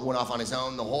Powell went off on his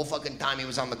own the whole fucking time he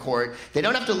was on the court. They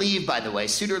don't have to leave, by the way.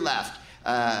 Souter left,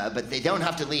 but they don't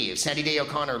have to leave. Sandy Day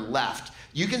O'Connor left.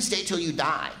 You can stay till you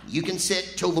die. You can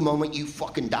sit till the moment you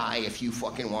fucking die if you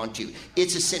fucking want to.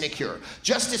 It's a sinecure.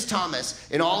 Justice Thomas,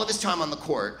 in all of his time on the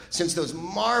court, since those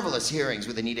marvelous hearings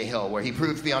with Anita Hill, where he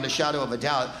proved beyond a shadow of a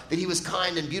doubt that he was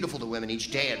kind and beautiful to women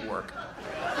each day at work.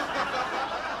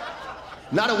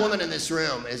 Not a woman in this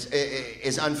room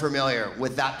is unfamiliar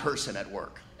with that person at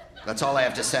work. That's all I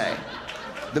have to say.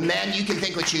 The men, you can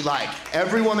think what you like.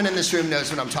 Every woman in this room knows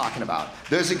what I'm talking about.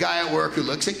 There's a guy at work who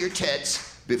looks at your tits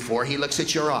before he looks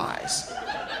at your eyes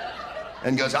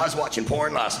and goes, I was watching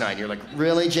porn last night. And you're like,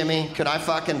 really, Jimmy? Could I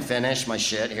fucking finish my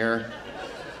shit here?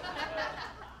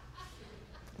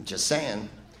 I'm just saying.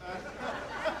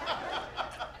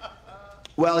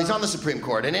 Well, he's on the Supreme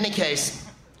Court. In any case,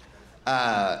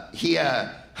 he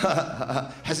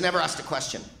has never asked a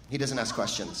question. He doesn't ask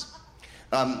questions.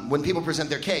 When people present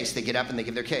their case, they get up and they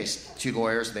give their case. 2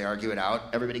 lawyers, they argue it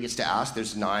out. Everybody gets to ask.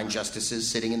 There's 9 justices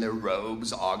sitting in their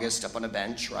robes, August, up on a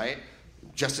bench, right?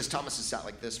 Justice Thomas has sat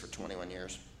like this for 21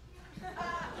 years.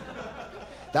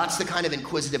 That's the kind of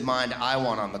inquisitive mind I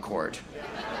want on the court.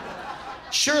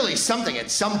 Surely something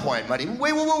at some point might even,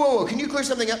 wait, whoa, can you clear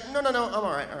something up? No, I'm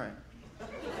all right.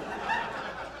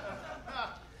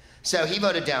 So he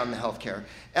voted down the health care.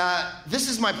 This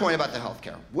is my point about the health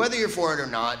care. Whether you're for it or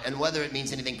not, and whether it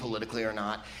means anything politically or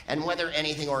not, and whether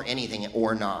anything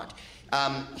or not,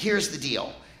 here's the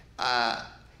deal.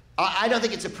 I don't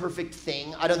think it's a perfect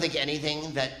thing. I don't think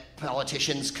anything that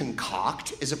politicians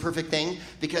concoct is a perfect thing,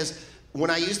 because when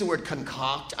I use the word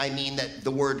concoct, I mean that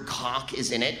the word cock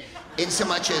is in it, in so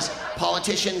much as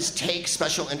politicians take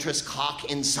special interest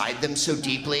cock inside them so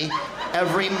deeply,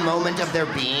 every moment of their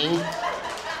being,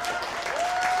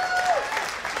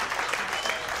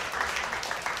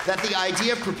 that the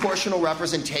idea of proportional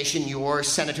representation, your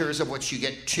senators of which you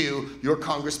get 2, your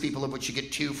congresspeople of which you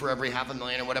get 2 for every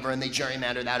 500,000 or whatever, and they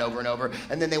gerrymander that over and over,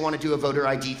 and then they want to do a voter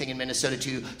ID thing in Minnesota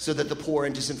too, so that the poor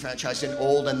and disenfranchised and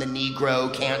old and the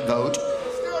Negro can't vote.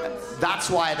 That's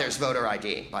why there's voter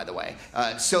ID, by the way,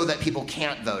 so that people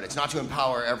can't vote. It's not to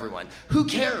empower everyone. Who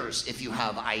cares if you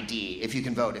have ID, if you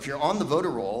can vote? If you're on the voter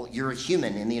roll, you're a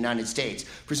human in the United States.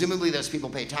 Presumably those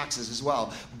people pay taxes as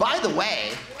well. By the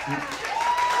way,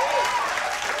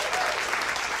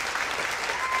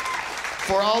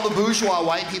 for all the bourgeois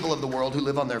white people of the world who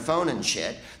live on their phone and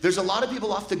shit, there's a lot of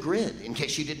people off the grid, in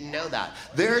case you didn't know that.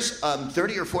 There's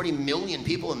 30 or 40 million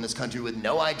people in this country with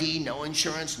no ID, no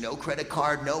insurance, no credit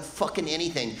card, no fucking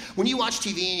anything. When you watch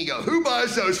TV and you go, who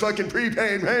buys those fucking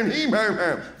prepaid?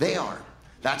 They are.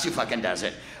 That's who fucking does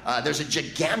it. There's a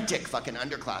gigantic fucking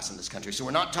underclass in this country, so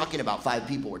we're not talking about 5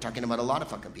 people, we're talking about a lot of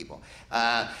fucking people.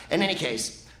 In any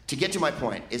case, to get to my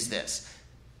point is this.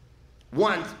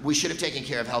 One, we should have taken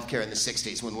care of healthcare in the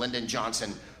 60s when Lyndon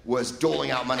Johnson was doling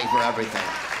out money for everything.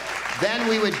 Then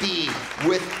we would be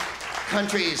with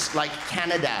countries like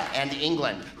Canada and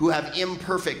England who have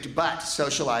imperfect but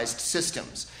socialized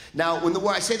systems. Now, when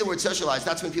I say the word socialized,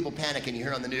 that's when people panic and you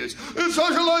hear on the news, it's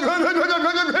socialized.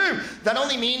 That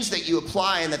only means that you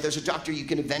apply and that there's a doctor you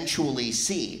can eventually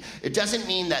see. It doesn't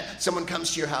mean that someone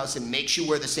comes to your house and makes you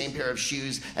wear the same pair of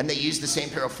shoes and they use the same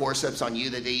pair of forceps on you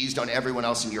that they used on everyone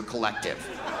else in your collective.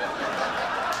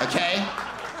 Okay?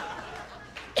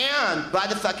 And, by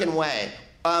the fucking way,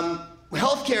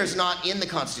 healthcare is not in the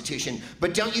Constitution,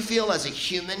 but don't you feel as a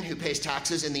human who pays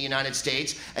taxes in the United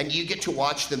States and you get to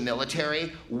watch the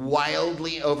military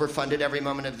wildly overfunded every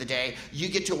moment of the day, you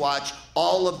get to watch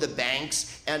all of the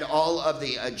banks and all of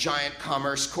the giant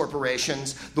commerce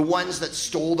corporations, the ones that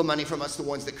stole the money from us, the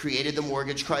ones that created the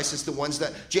mortgage crisis, the ones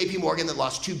that, JP Morgan that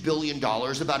lost $2 billion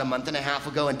about a month and a half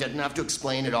ago and didn't have to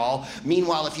explain it all.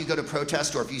 Meanwhile, if you go to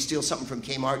protest or if you steal something from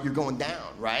Kmart, you're going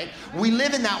down, right? We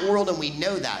live in that world and we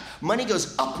know that. Money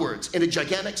goes upwards in a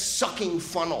gigantic sucking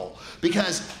funnel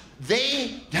because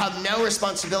they have no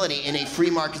responsibility in a free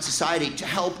market society to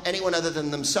help anyone other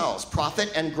than themselves.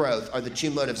 Profit and growth are the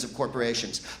 2 motives of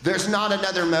corporations. There's not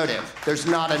another motive. There's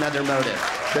not another motive.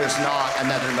 There's not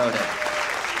another motive.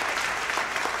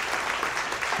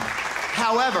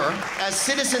 However, as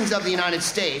citizens of the United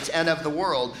States and of the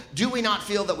world, do we not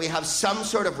feel that we have some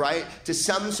sort of right to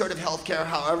some sort of health care,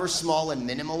 however small and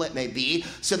minimal it may be,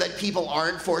 so that people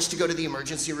aren't forced to go to the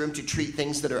emergency room to treat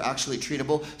things that are actually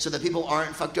treatable, so that people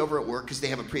aren't fucked over at work because they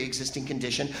have a pre-existing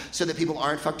condition, so that people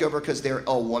aren't fucked over because they're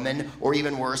a woman, or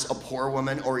even worse, a poor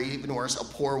woman, or even worse, a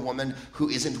poor woman who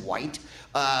isn't white?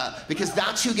 Because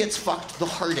that's who gets fucked the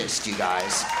hardest, you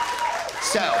guys.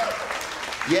 So,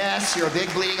 yes, you're a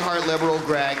big bleeding heart liberal,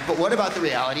 Greg, but what about the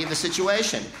reality of the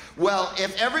situation? Well,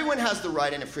 if everyone has the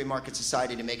right in a free market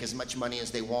society to make as much money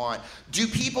as they want, do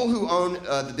people who own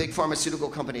the big pharmaceutical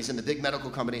companies and the big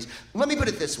medical companies, let me put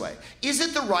it this way, is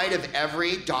it the right of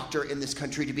every doctor in this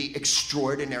country to be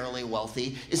extraordinarily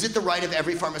wealthy? Is it the right of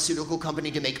every pharmaceutical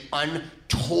company to make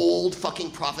untold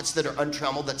fucking profits that are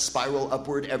untrammeled, that spiral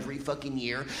upward every fucking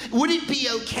year? Would it be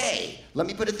okay, let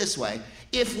me put it this way,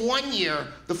 if one year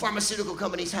the pharmaceutical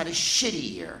companies had a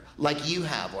shitty year, like you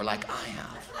have or like I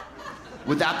have?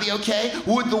 Would that be okay?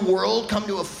 Would the world come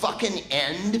to a fucking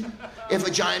end if a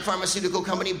giant pharmaceutical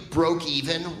company broke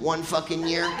even one fucking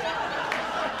year?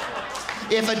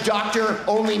 If a doctor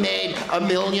only made $1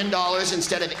 million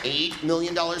instead of $8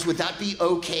 million, would that be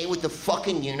okay with the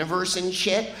fucking universe and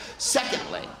shit?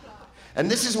 Secondly, and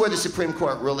this is where the Supreme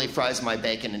Court really fries my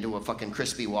bacon into a fucking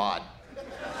crispy wad.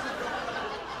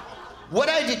 What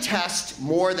I detest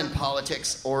more than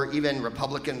politics or even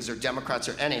Republicans or Democrats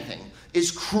or anything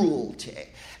is cruelty.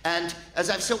 And as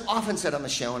I've so often said on the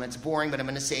show, and it's boring, but I'm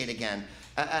going to say it again,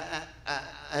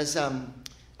 as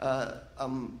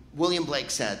William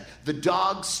Blake said, the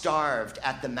dog starved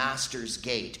at the master's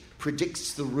gate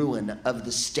predicts the ruin of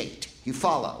the state. You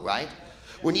follow, right?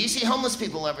 When you see homeless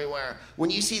people everywhere, when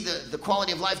you see the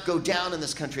quality of life go down in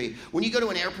this country, when you go to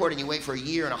an airport and you wait for a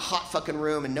year in a hot fucking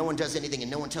room and no one does anything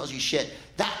and no one tells you shit,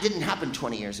 that didn't happen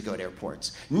 20 years ago at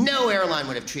airports. No airline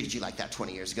would have treated you like that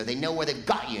 20 years ago. They know where they've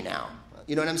got you now.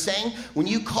 You know what I'm saying? When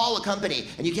you call a company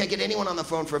and you can't get anyone on the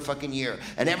phone for a fucking year,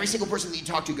 and every single person that you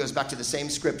talk to goes back to the same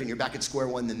script and you're back at square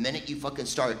one the minute you fucking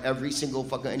start, every single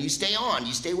fucking, and you stay on,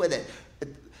 you stay with it.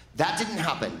 That didn't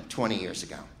happen 20 years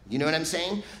ago. You know what I'm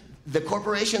saying? The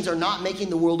corporations are not making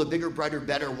the world a bigger, brighter,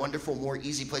 better, wonderful, more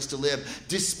easy place to live,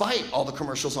 despite all the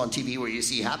commercials on TV where you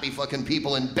see happy fucking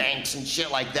people in banks and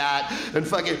shit like that, and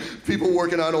fucking people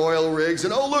working on oil rigs,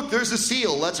 and oh look, there's a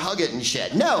seal, let's hug it and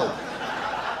shit. No.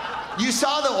 You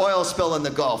saw the oil spill in the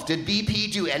Gulf. Did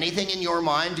BP do anything in your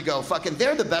mind to go, fucking,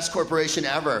 they're the best corporation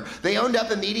ever? They owned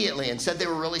up immediately and said they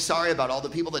were really sorry about all the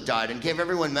people that died and gave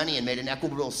everyone money and made an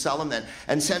equitable settlement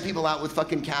and sent people out with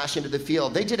fucking cash into the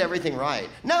field. They did everything right.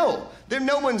 No,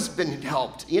 no one's been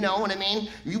helped. You know what I mean?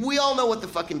 We all know what the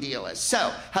fucking deal is.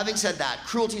 So, having said that,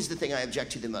 cruelty is the thing I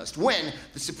object to the most. When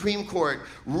the Supreme Court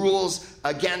rules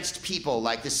against people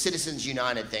like the Citizens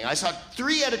United thing. I saw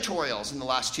 3 editorials in the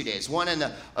last 2 days. One in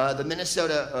the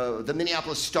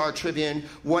Minneapolis Star-Tribune,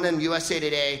 one in USA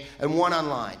Today, and one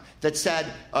online that said,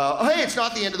 hey, it's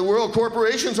not the end of the world.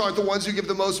 Corporations aren't the ones who give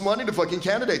the most money to fucking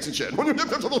candidates and shit.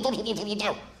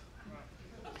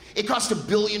 It cost $1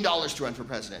 billion to run for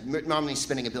president. Mitt Romney's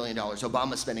spending $1 billion.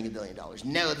 Obama's spending $1 billion.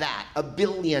 Know that. $1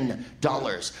 billion.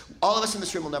 All of us in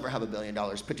this room will never have $1 billion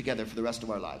put together for the rest of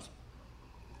our lives.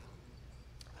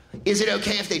 Is it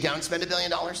okay if they don't spend $1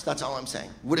 billion? That's all I'm saying.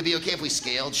 Would it be okay if we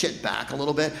scaled shit back a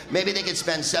little bit? Maybe they could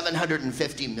spend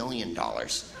 $750 million.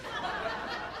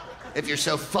 If you're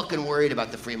so fucking worried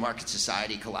about the free market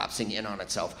society collapsing in on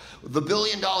itself. The $1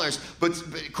 billion,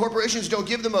 but corporations don't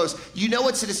give the most. You know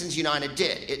what Citizens United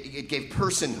did? It gave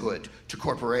personhood to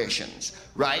corporations,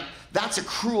 right? That's a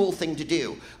cruel thing to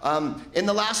do. In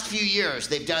the last few years,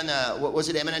 they've done, what was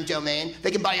it, eminent domain?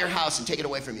 They can buy your house and take it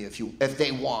away from you if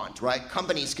they want, right?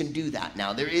 Companies can do that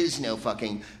now. There is no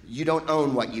fucking, you don't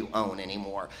own what you own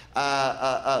anymore.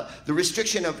 The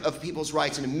restriction of people's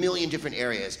rights in a million different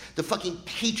areas. The fucking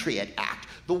Patriot Act.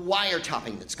 The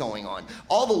wiretapping that's going on.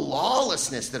 All the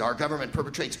lawlessness that our government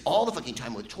perpetrates all the fucking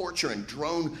time with torture and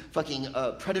drone fucking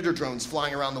predator drones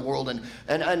flying around the world and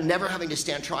never having to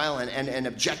stand trial and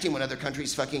objecting when other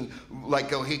countries fucking like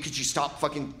go, hey, could you stop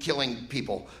fucking killing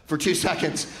people for 2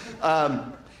 seconds?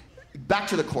 Back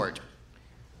to the court.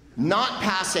 Not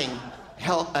passing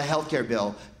a healthcare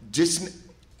bill.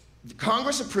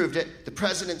 Congress approved it. The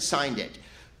president signed it.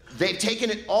 They've taken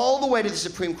it all the way to the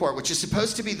Supreme Court, which is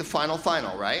supposed to be the final,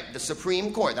 right? The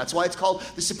Supreme Court. That's why it's called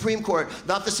the Supreme Court,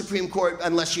 not the Supreme Court,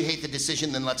 unless you hate the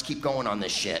decision, then let's keep going on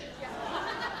this shit.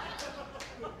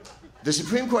 The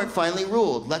Supreme Court finally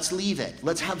ruled, let's leave it.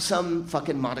 Let's have some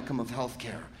fucking modicum of health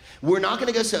care. We're not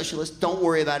gonna go socialist, don't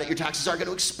worry about it. Your taxes aren't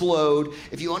gonna explode.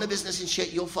 If you own a business and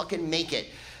shit, you'll fucking make it.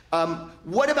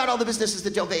 What about all the businesses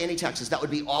that don't pay any taxes? That would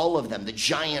be all of them, the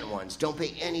giant ones. Don't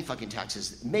pay any fucking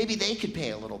taxes. Maybe they could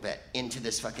pay a little bit into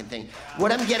this fucking thing.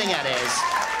 What I'm getting at is,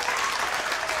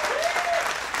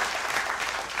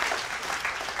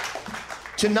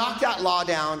 to knock that law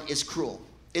down is cruel.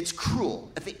 It's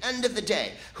cruel. At the end of the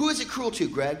day, who is it cruel to,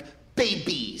 Greg?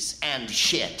 Babies and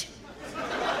shit.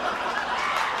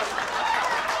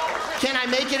 Can I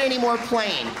make it any more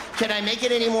plain? Can I make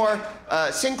it any more,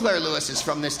 Sinclair Lewis is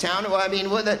from this town. Well, I mean,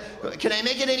 can I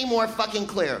make it any more fucking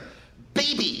clear?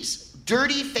 Babies,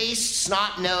 dirty-faced,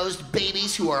 snot-nosed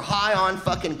babies who are high on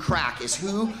fucking crack is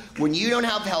who, when you don't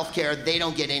have health care, they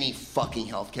don't get any fucking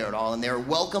health care at all. And they're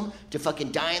welcome to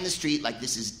fucking die in the street like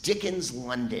this is Dickens'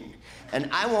 London. And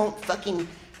I won't fucking,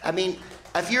 I mean,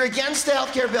 if you're against the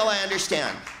health care bill, I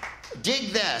understand.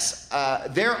 Dig this.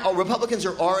 Republicans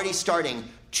are already starting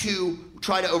to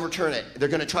try to overturn it. They're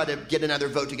going to try to get another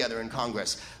vote together in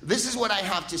Congress. This is what I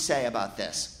have to say about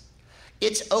this.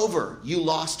 It's over. You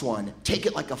lost one. Take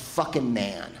it like a fucking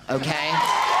man, okay?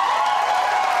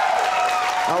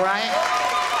 All right?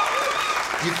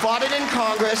 You fought it in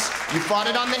Congress. You fought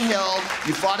it on the Hill.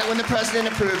 You fought it when the president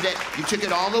approved it. You took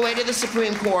it all the way to the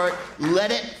Supreme Court.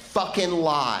 Let it fucking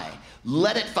lie.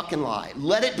 Let it fucking lie.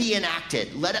 Let it be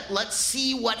enacted. Let's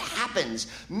see what happens.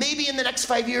 Maybe in the next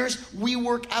 5 years, we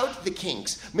work out the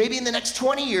kinks. Maybe in the next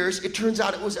 20 years, it turns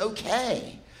out it was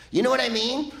okay. You know what I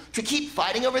mean? To keep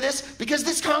fighting over this, because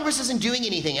this Congress isn't doing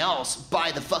anything else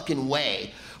by the fucking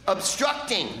way.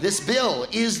 Obstructing this bill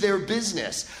is their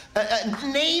business.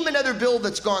 Name another bill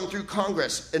that's gone through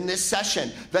Congress in this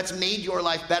session that's made your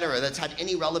life better or that's had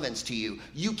any relevance to you.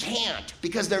 You can't,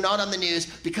 because they're not on the news,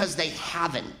 because they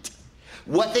haven't.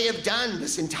 What they have done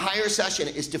this entire session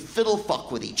is to fiddle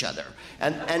fuck with each other.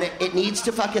 And it needs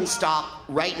to fucking stop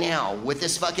right now with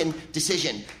this fucking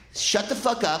decision. Shut the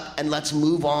fuck up and let's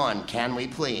move on, can we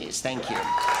please? Thank you.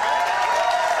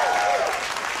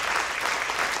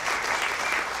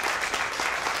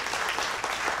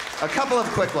 A couple of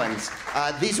quick ones.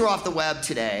 These were off the web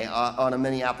today on a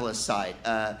Minneapolis site.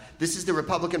 This is the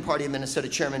Republican Party of Minnesota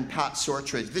Chairman Pat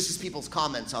Sortridge. This is people's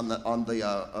comments on the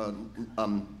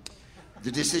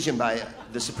decision by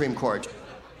the Supreme Court.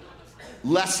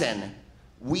 Lesson: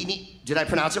 we need. Did I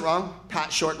pronounce it wrong?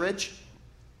 Pat Shortridge?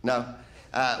 No.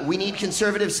 We need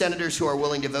conservative senators who are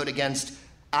willing to vote against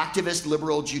activist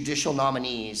liberal judicial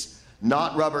nominees,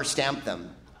 not rubber stamp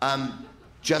them.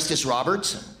 Justice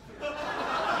Roberts.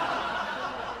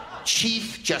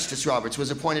 Chief Justice Roberts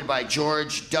was appointed by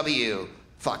George W.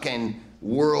 fucking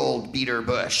world beater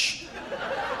Bush.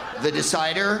 The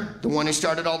decider, the one who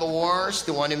started all the wars,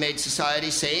 the one who made society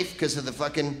safe because of the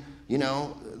fucking,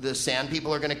 the sand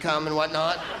people are gonna come and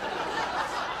whatnot.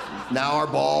 Now our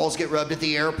balls get rubbed at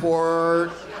the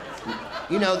airport.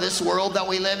 This world that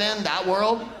we live in, that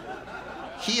world.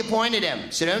 He appointed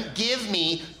him. So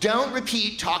don't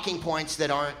repeat talking points that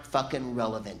aren't fucking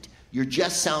relevant. You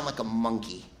just sound like a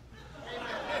monkey.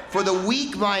 For the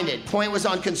weak-minded, point was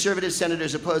on conservative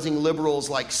senators opposing liberals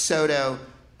like Soto.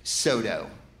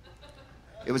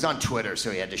 It was on Twitter,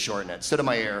 so he had to shorten it.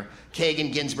 Sotomayor,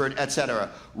 Kagan, Ginsburg, etc.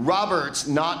 Roberts,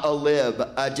 not a lib,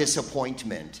 a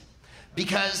disappointment.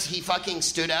 Because he fucking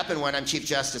stood up and went, I'm Chief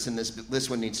Justice and this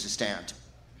one needs to stand.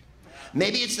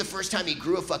 Maybe it's the first time he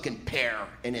grew a fucking pear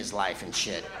in his life and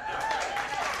shit.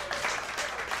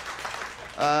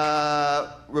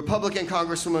 Republican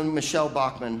Congresswoman Michelle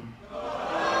Bachmann.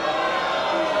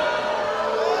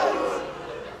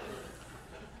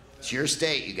 It's your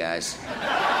state, you guys.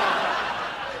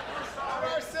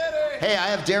 Hey, I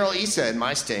have Darrell Issa in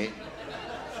my state.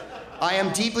 I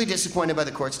am deeply disappointed by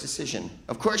the court's decision.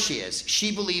 Of course she is.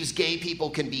 She believes gay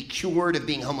people can be cured of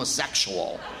being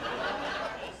homosexual.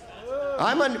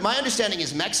 My understanding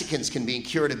is Mexicans can be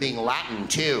cured of being Latin,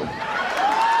 too.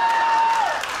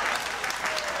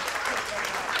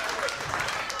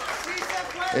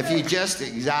 If you just,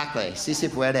 exactly, si se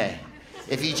puede.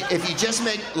 If you just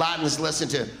make Latins listen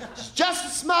to, just a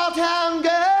small town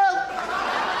girl,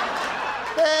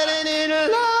 living in a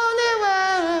lonely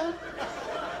world.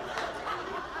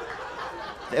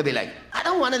 They'll be like, I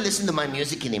don't want to listen to my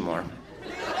music anymore.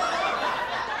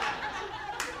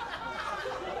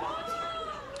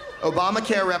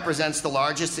 Obamacare represents the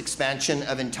largest expansion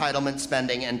of entitlement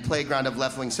spending and playground of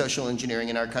left-wing social engineering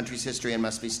in our country's history and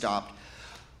must be stopped.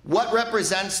 What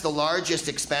represents the largest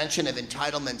expansion of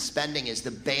entitlement spending is the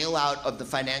bailout of the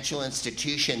financial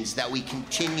institutions that we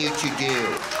continue to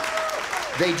do.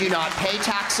 They do not pay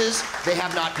taxes. They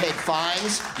have not paid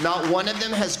fines. Not one of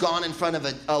them has gone in front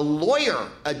of a lawyer,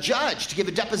 a judge, to give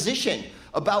a deposition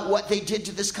about what they did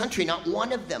to this country. Not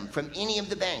one of them from any of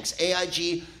the banks.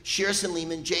 AIG, Shearson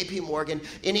Lehman, JP Morgan.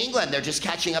 In England, they're just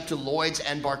catching up to Lloyds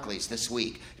and Barclays this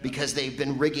week because they've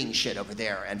been rigging shit over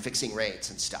there and fixing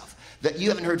rates and stuff. That you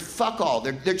haven't heard fuck all.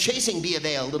 They're chasing B of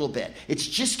A a little bit. It's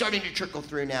just starting to trickle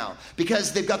through now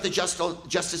because they've got the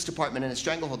Justice Department in a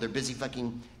stranglehold. They're busy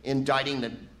fucking indicting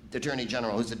the Attorney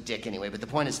General, who's a dick anyway. But the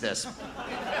point is this.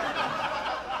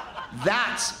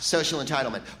 That's social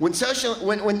entitlement. When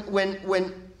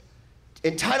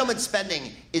entitlement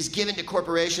spending is given to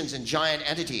corporations and giant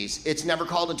entities, it's never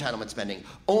called entitlement spending.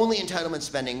 Only entitlement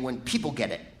spending when people get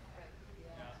it.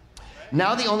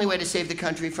 Now the only way to save the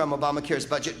country from Obamacare's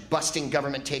budget-busting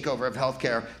government takeover of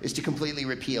healthcare is to completely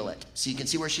repeal it. So you can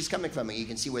see where she's coming from and you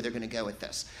can see where they're going to go with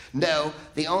this. No,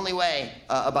 the only way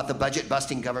about the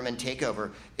budget-busting government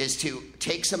takeover is to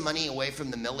take some money away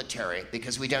from the military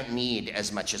because we don't need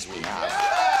as much as we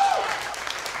have.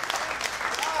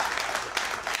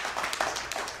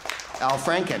 Al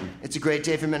Franken, it's a great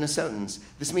day for Minnesotans.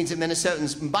 This means that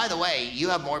Minnesotans, and by the way, you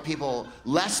have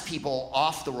less people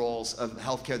off the rolls of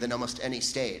healthcare than almost any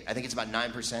state. I think it's about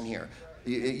 9% here.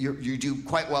 You do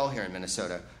quite well here in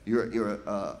Minnesota. You're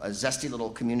a zesty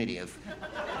little community of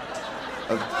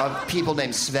people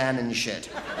named Sven and shit.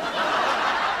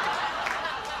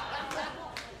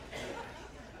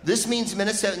 This means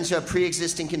Minnesotans who have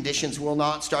pre-existing conditions will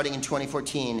not, starting in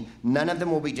 2014, none of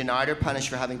them will be denied or punished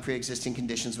for having pre-existing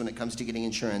conditions when it comes to getting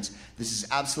insurance. This is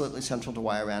absolutely central to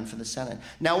why I ran for the Senate.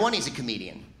 Now, one, he's a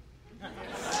comedian.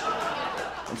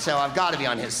 And so I've got to be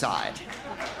on his side.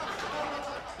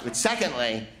 But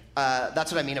secondly,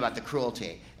 That's what I mean about the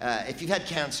cruelty. If you've had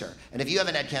cancer, and if you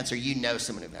haven't had cancer, you know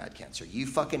someone who's had cancer. You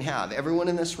fucking have. Everyone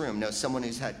in this room knows someone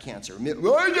who's had cancer. I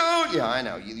don't. Yeah, I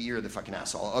know. You're the fucking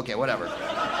asshole. Okay, whatever.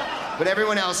 But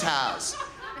everyone else has.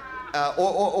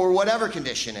 Or whatever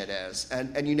condition it is.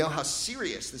 And you know how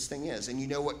serious this thing is. And you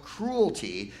know what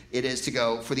cruelty it is to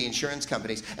go for the insurance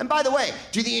companies. And by the way,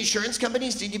 do the insurance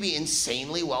companies need to be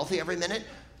insanely wealthy every minute?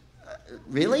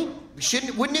 Really?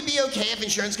 Wouldn't it be okay if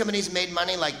insurance companies made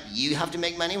money like you have to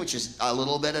make money, which is a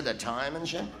little bit at a time and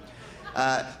shit?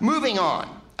 Moving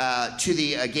on to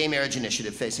the gay marriage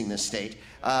initiative facing this state.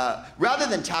 Rather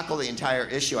than tackle the entire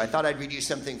issue, I thought I'd read you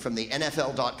something from the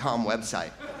NFL.com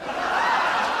website.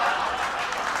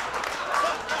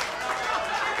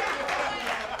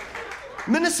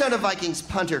 Minnesota Vikings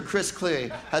punter Chris Cluey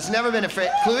has never been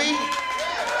afraid. Cluey?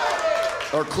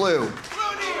 Or Clue?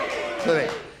 Cluey.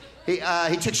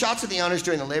 He took shots at the owners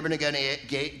during the labor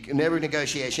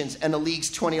negotiations and the league's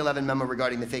 2011 memo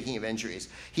regarding the faking of injuries.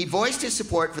 He voiced his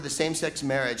support for the same-sex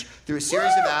marriage through a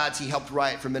series of ads he helped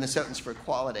write for Minnesotans for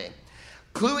Equality.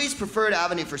 Cluey's preferred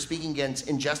avenue for speaking against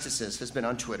injustices has been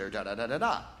on Twitter,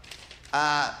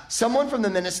 Someone from the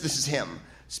this is him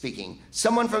speaking.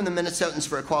 Someone from the Minnesotans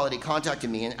for Equality contacted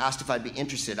me and asked if I'd be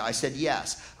interested. I said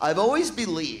yes. I've always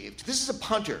believed, this is a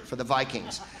punter for the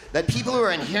Vikings, that people who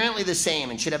are inherently the same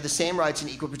and should have the same rights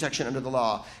and equal protection under the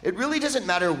law. It really doesn't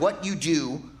matter what you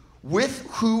do with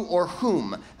who or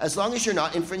whom, as long as you're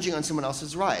not infringing on someone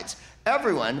else's rights.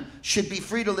 Everyone should be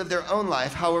free to live their own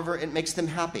life however it makes them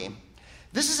happy.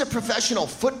 This is a professional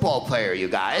football player, you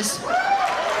guys.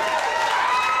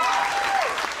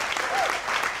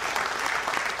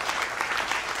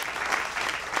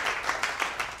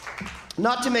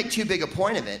 Not to make too big a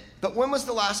point of it, but when was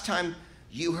the last time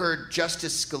you heard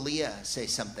Justice Scalia say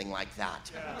something like that?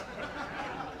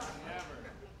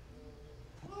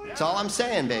 That's all I'm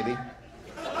saying, baby.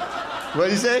 What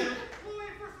did he say?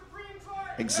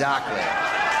 Exactly.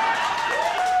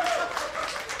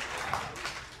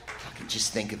 Fucking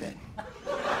just think of it.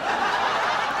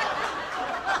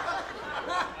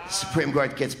 The Supreme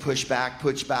Court gets pushed back.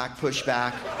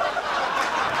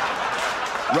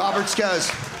 Roberts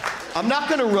goes, I'm not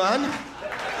gonna run.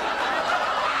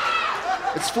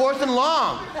 It's 4th and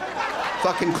long.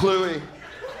 Fucking Cluey.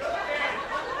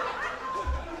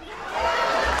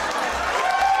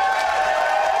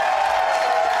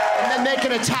 And then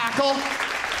making a tackle.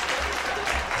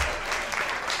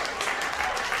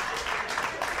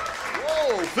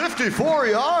 Whoa, 54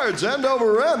 yards, end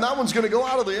over end. That one's gonna go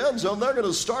out of the end zone. They're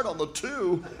gonna start on the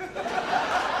 2.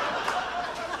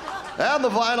 And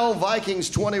the final, Vikings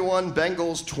 21,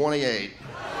 Bengals 28.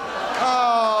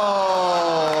 Oh,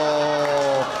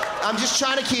 I'm just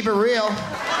trying to keep it real.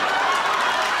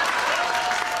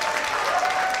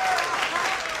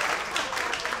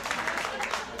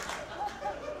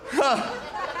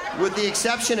 With the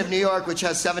exception of New York, which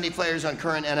has 70 players on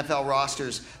current NFL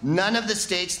rosters, none of the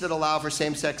states that allow for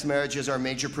same-sex marriages are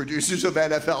major producers of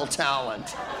NFL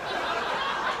talent.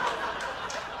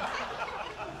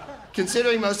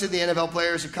 Considering most of the NFL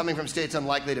players are coming from states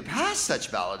unlikely to pass such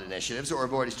ballot initiatives or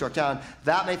have already struck down,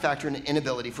 that may factor in an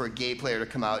inability for a gay player to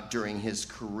come out during his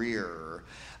career.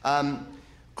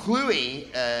 Cluey,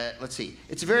 let's see.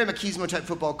 It's a very machismo-type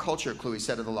football culture, Cluey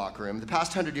said of the locker room. The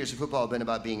past 100 years of football have been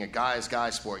about being a guy's guy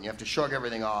sport, and you have to shrug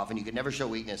everything off, and you can never show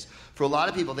weakness. For a lot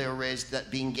of people, they were raised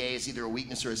that being gay is either a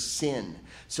weakness or a sin.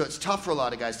 So it's tough for a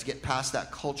lot of guys to get past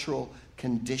that cultural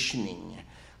conditioning.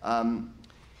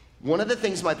 One of the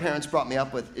things my parents brought me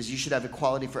up with is you should have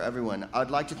equality for everyone.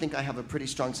 I'd like to think I have a pretty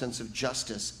strong sense of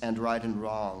justice and right and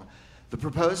wrong. The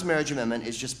proposed marriage amendment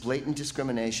is just blatant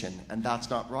discrimination, and that's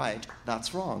not right,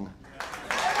 that's wrong.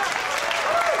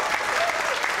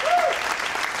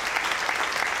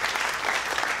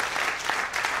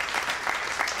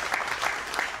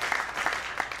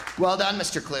 Well done,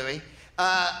 Mr. Cluey.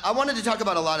 I wanted to talk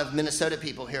about a lot of Minnesota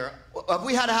people here. Have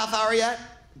we had a half hour yet,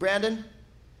 Brandon?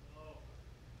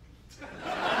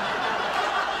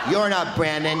 You're not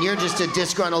Brandon, you're just a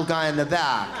disgruntled guy in the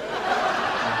back.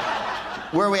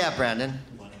 Where are we at, Brandon?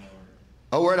 1 hour.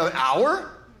 Oh, we're at an hour?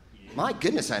 Yeah. My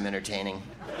goodness, I'm entertaining.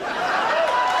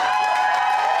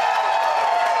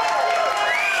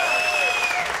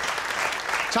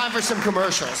 Time for some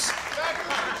commercials.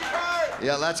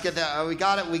 Yeah, let's get that. We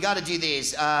got to do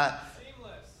these. Seamless.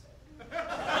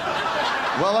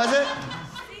 What was it?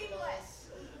 Seamless.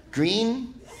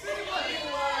 Green?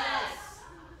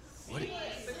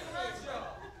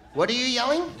 What are you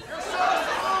yelling? You're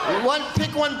so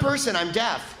Pick one person. I'm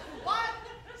deaf. What?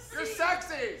 You're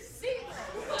sexy.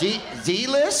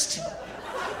 D-list?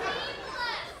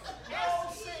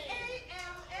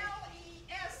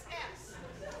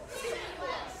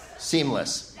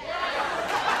 Seamless.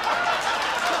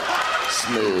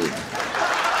 Smooth.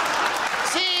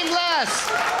 Seamless!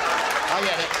 I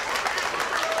get it.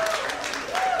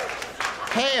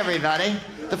 Hey, everybody.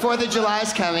 The 4th of July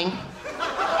is coming.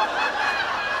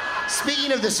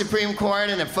 Speaking of the Supreme Court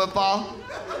and of football,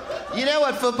 you know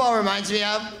what football reminds me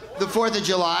of? The 4th of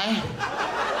July.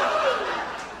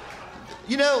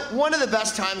 You know, one of the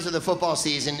best times of the football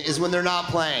season is when they're not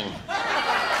playing.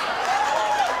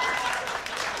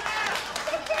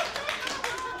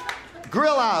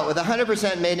 Grill out with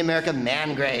 100% made in America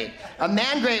Man Grate. A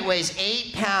Man Grate weighs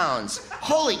 8 pounds.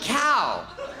 Holy cow!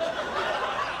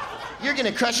 You're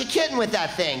gonna crush a kitten with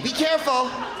that thing. Be careful.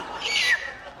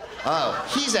 Oh,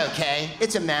 he's okay.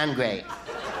 It's a Man Grate.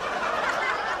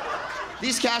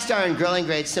 These cast iron grilling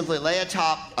grates simply lay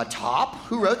atop. A top?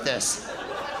 Who wrote this?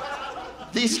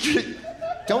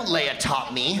 Don't lay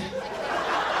atop me.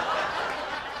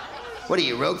 What are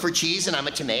you, Roquefort cheese and I'm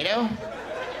a tomato?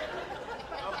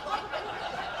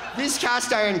 These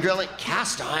cast iron grilling.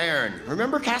 Cast iron.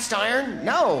 Remember cast iron?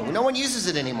 No one uses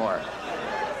it anymore.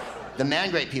 The Man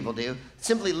Grate people do.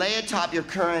 Simply lay atop your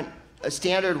current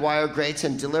standard wire grates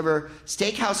and deliver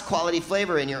steakhouse quality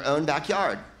flavor in your own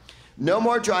backyard. No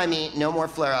more dry meat, no more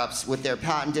flare-ups with their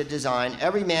patented design.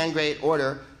 Every Man Grate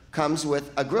order comes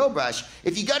with a grill brush.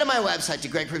 If you go to my website, to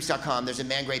gregproops.com, there's a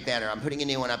Man Grate banner. I'm putting a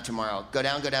new one up tomorrow. Go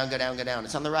down, go down, go down, go down.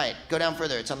 It's on the right. Go down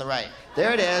further. It's on the right.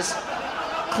 There it is.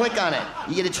 Click on it.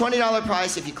 You get a $20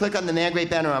 price if you click on the Man Grate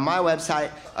banner on my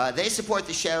website. They support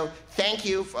the show. Thank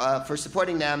you for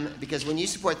supporting them, because when you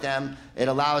support them, it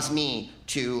allows me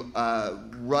to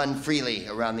run freely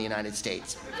around the United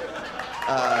States.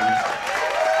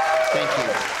 Thank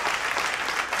you.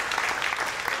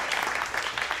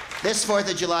 This 4th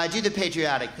of July, do the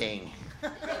patriotic thing.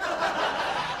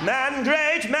 Man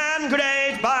Grate,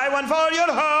 buy one for your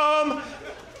home.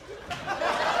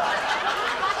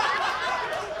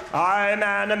 I'm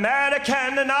an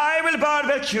American and I will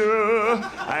barbecue.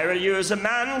 I will use a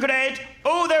Man Grate.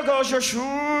 Oh, there goes your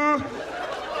shoe.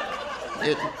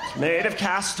 It's made of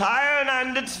cast iron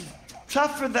and it's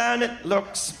tougher than it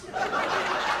looks.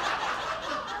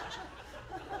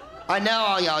 I know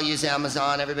all y'all use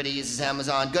Amazon. Everybody uses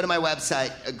Amazon. Go to my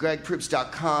website,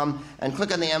 gregproops.com, and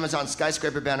click on the Amazon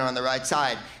skyscraper banner on the right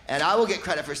side. And I will get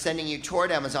credit for sending you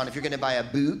toward Amazon if you're going to buy a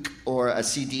book or a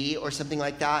CD or something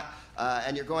like that.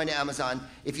 And you're going to Amazon.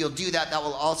 If you'll do that, that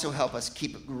will also help us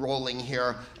keep rolling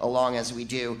here along as we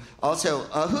do. Also,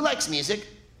 who likes music?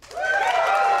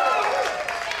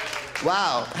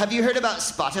 Wow, have you heard about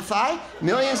Spotify?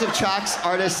 Millions of tracks,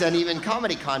 artists, and even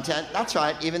comedy content. That's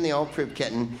right, even the old Proop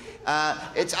Kitten.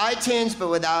 It's iTunes,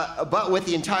 but with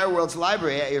the entire world's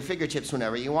library at your fingertips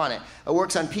whenever you want it. It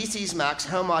works on PCs, Macs,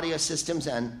 home audio systems,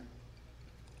 and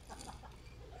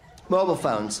mobile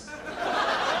phones.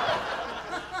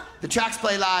 The tracks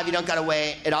play live, you don't gotta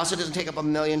wait. It also doesn't take up a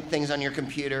million things on your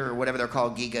computer, or whatever they're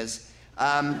called, gigas.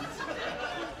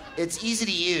 It's easy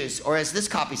to use, or as this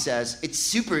copy says, it's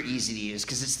super easy to use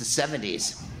because it's the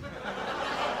 70s.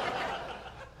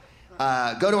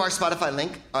 Go to our Spotify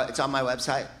link. It's on my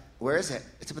website. Where is it?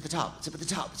 It's up at the top. It's up at the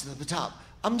top. It's up at the top.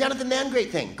 I'm down at the Man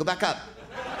Grate thing. Go back up.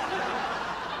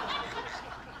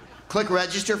 Click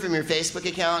register from your Facebook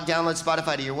account. Download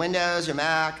Spotify to your Windows, your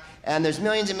Mac. And there's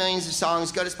millions and millions of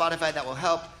songs. Go to Spotify. That will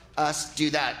help us do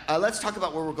that. Let's talk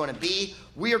about where we're going to be.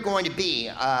 We are going to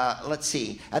be, let's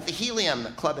see, at the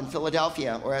Helium Club in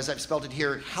Philadelphia, or as I've spelled it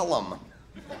here, Helm.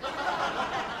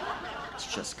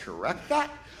 Let's just correct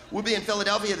that. We'll be in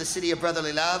Philadelphia, the city of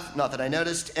brotherly love, not that I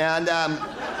noticed, and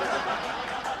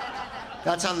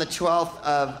that's on the 12th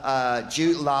of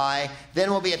July.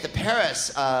 Then we'll be at the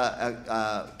Paris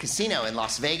Casino in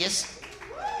Las Vegas.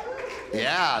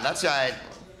 Yeah, that's right.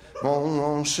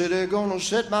 Gonna city, gonna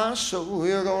set my soul,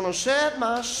 you're gonna set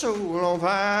my soul on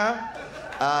fire.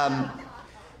 I'm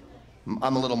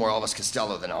a little more Elvis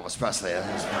Costello than Elvis Presley.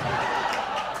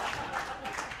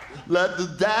 Let the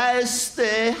dice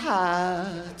stay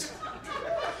hot.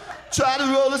 Try to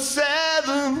roll a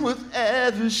 7 with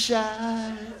every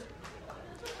shot.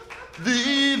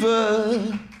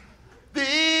 Viva,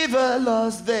 viva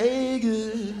Las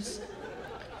Vegas.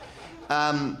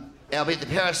 I'll be at the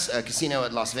Paris Casino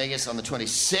at Las Vegas on the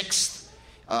 26th.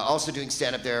 Also doing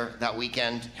stand-up there that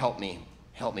weekend. Help me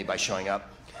by showing up.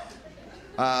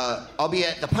 I'll be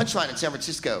at the Punchline in San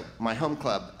Francisco, my home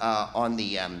club, on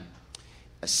the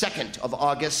 2nd of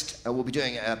August. We'll be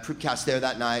doing a Proopcast there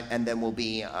that night, and then we'll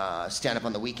be stand-up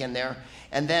on the weekend there.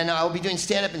 And then I'll be doing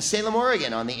stand-up in Salem,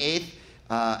 Oregon on the 8th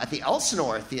at the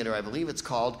Elsinore Theater, I believe it's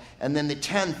called. And then the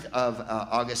 10th of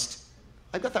August,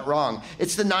 I've got that wrong.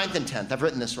 It's the 9th and 10th. I've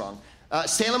written this wrong.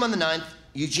 Salem on the 9th,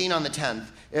 Eugene on the 10th.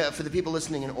 For the people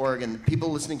listening in Oregon, people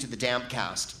listening to the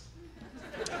Dampcast.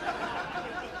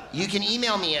 You can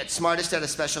email me at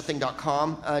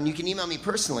smartest@aspecialthing.com, and you can email me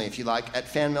personally if you like at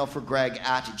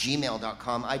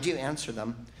fanmailforgreg@gmail.com. I do answer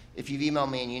them. If you've emailed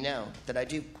me and you know that I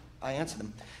answer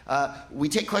them. We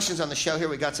take questions on the show here.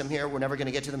 We got some here. We're never going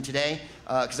to get to them today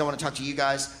because I want to talk to you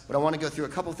guys, but I want to go through a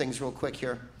couple things real quick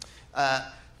here.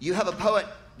 You have a poet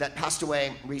that passed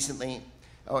away recently,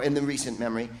 or in the recent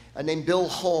memory, named Bill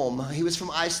Holm. He was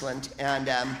from Iceland, and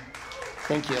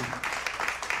thank you.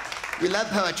 We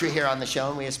love poetry here on the show,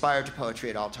 and we aspire to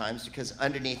poetry at all times, because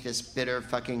underneath this bitter,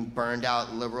 fucking,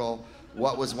 burned-out, liberal,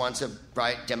 what was once a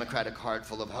bright, democratic heart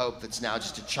full of hope that's now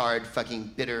just a charred,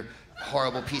 fucking, bitter,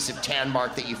 horrible piece of tan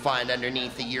mark that you find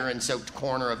underneath the urine-soaked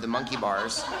corner of the monkey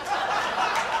bars.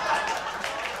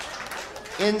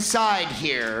 Inside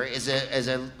here is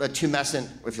a tumescent,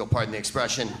 if you'll pardon the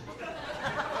expression,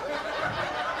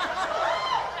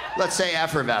 let's say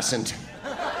effervescent.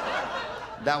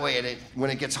 That way, when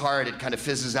it gets hard, it kind of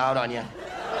fizzes out on you.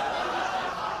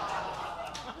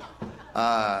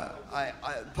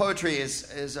 Poetry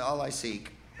is all I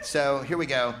seek. So here we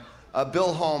go.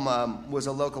 Bill Holm was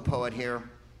a local poet here.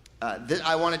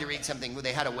 I wanted to read something.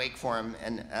 They had a wake for him,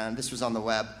 and this was on the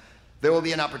web. There will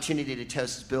be an opportunity to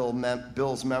toast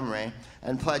Bill's memory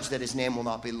and pledge that his name will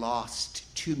not be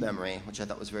lost to memory, which I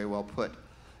thought was very well put.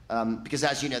 Because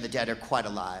as you know, the dead are quite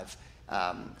alive.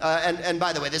 And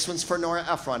by the way, this one's for Nora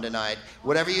Ephron tonight.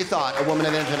 Whatever you thought, a woman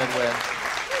of infinite wit.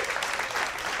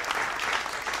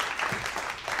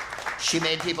 She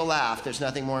made people laugh. There's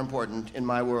nothing more important in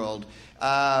my world.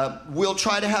 We'll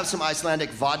try to have some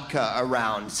Icelandic vodka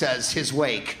around, says his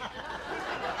wake.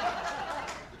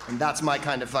 And that's my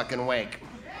kind of fucking wake.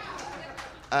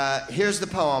 Here's the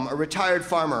poem. A retired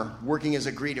farmer working as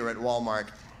a greeter at Walmart.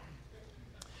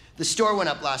 The store went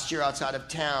up last year outside of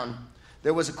town.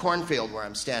 There was a cornfield where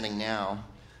I'm standing now,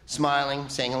 smiling,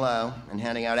 saying hello, and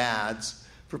handing out ads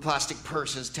for plastic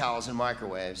purses, towels, and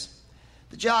microwaves.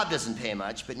 The job doesn't pay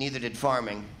much, but neither did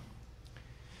farming.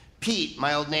 Pete,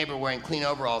 my old neighbor wearing clean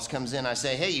overalls, comes in. I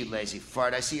say, hey, you lazy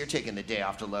fart, I see you're taking the day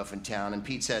off to loaf in town. And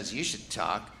Pete says, you should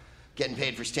talk, getting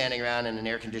paid for standing around in an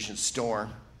air-conditioned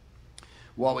store.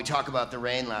 While we talk about the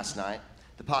rain last night,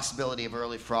 the possibility of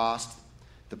early frost,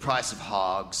 the price of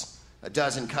hogs, a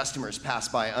dozen customers pass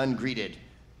by ungreeted,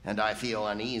 and I feel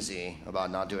uneasy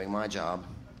about not doing my job.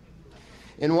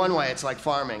 In one way, it's like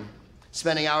farming,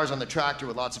 spending hours on the tractor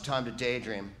with lots of time to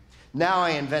daydream. Now I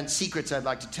invent secrets I'd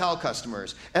like to tell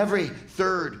customers. Every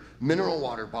third mineral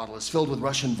water bottle is filled with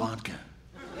Russian vodka.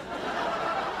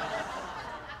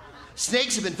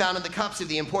 Snakes have been found in the cups of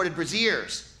the imported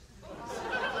braziers.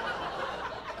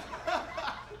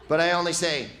 But I only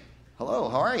say, hello,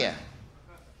 how are you?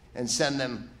 And send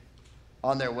them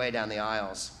on their way down the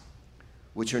aisles,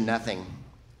 which are nothing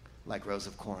like rows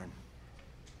of corn.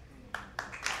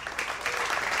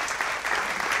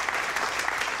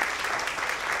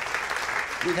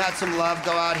 We've had some love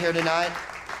go out here tonight.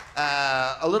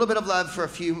 A little bit of love for a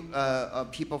few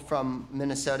people from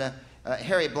Minnesota.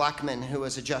 Harry Blackmun, who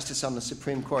was a justice on the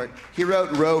Supreme Court, he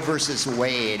wrote Roe versus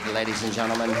Wade, ladies and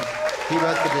gentlemen. He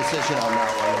wrote the decision on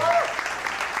that one.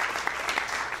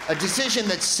 A decision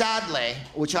that sadly,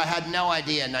 which I had no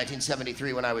idea in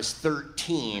 1973 when I was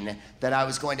 13, that I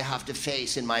was going to have to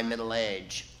face in my middle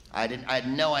age. I had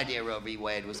no idea Roe v.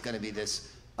 Wade was going to be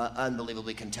this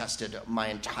unbelievably contested my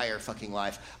entire fucking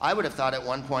life. I would have thought at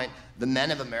one point the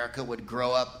men of America would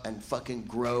grow up and fucking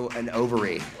grow an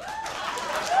ovary.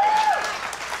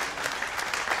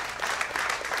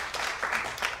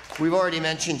 We've already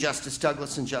mentioned Justice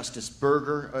Douglas and Justice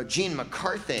Berger. Gene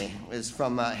McCarthy is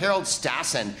from Harold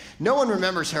Stassen. No one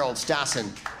remembers Harold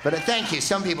Stassen, but thank you.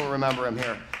 Some people remember him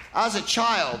here. As a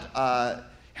child,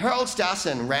 Harold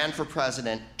Stassen ran for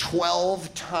president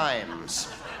 12 times.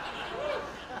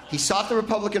 He sought the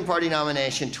Republican Party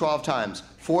nomination 12 times.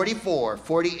 44,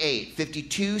 48,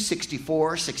 52,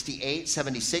 64, 68,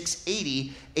 76,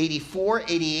 80, 84,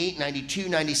 88, 92,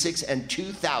 96, and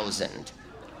 2000.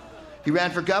 He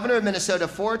ran for governor of Minnesota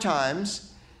 4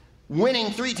 times, winning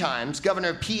 3 times, governor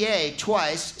of PA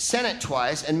twice, Senate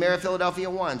twice, and mayor of Philadelphia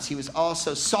once. He was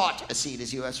also sought a seat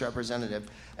as U.S. representative.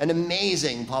 An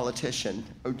amazing politician,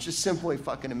 just simply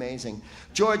fucking amazing.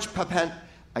 George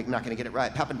I'm not going to get it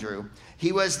right, Papandreou.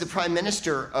 He was the prime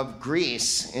minister of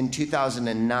Greece in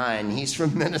 2009. He's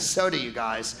from Minnesota, you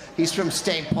guys. He's from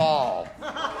St. Paul.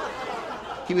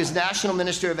 He was National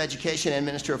Minister of Education and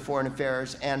Minister of Foreign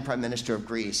Affairs and Prime Minister of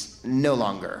Greece. No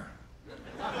longer.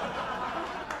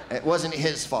 It wasn't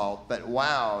his fault, but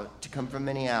wow, to come from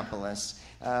Minneapolis.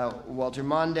 Walter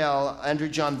Mondale, Andrew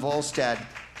John Volstead.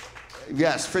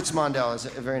 Yes, Fritz Mondel is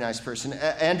a very nice person.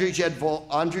 Andrew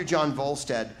John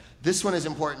Volstead. This one is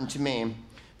important to me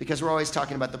because we're always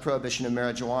talking about the prohibition of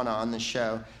marijuana on this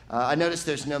show. I noticed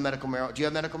there's no medical marijuana. Do you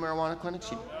have medical marijuana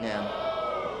clinics? Yeah.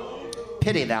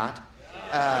 Pity that.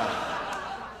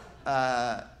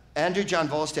 Andrew John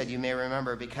Volstead, you may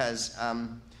remember, because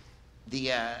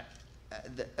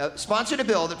sponsored a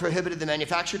bill that prohibited the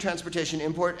manufacture, transportation,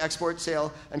 import, export,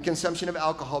 sale, and consumption of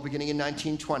alcohol beginning in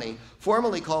 1920,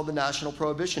 formerly called the National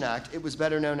Prohibition Act. It was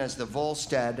better known as the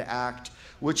Volstead Act,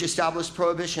 which established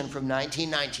prohibition from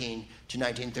 1919 to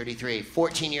 1933.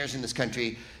 14 years in this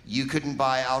country, you couldn't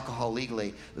buy alcohol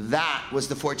legally. That was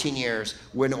the 14 years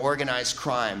when organized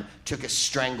crime took a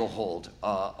stranglehold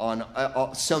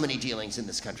on so many dealings in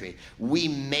this country. We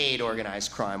made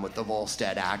organized crime with the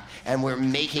Volstead Act, and we're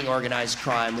making organized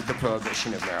crime with the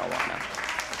prohibition of marijuana.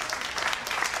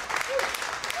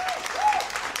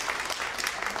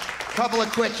 Couple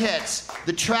of quick hits.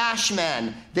 The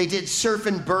Trashmen, they did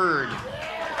Surfin' Bird.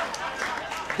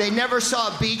 They never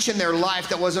saw a beach in their life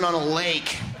that wasn't on a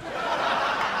lake.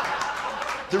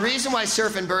 The reason why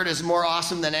Surfin' Bird is more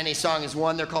awesome than any song is,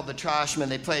 one, they're called the Trashmen.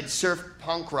 They played surf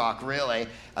punk rock, really.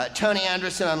 Tony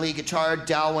Anderson on lead guitar,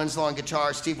 Dal Winslow on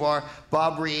guitar, Steve Warr,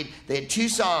 Bob Reed. They had 2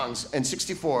 songs in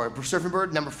 '64. Surfin'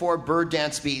 Bird, number 4, Bird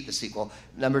Dance Beat, the sequel,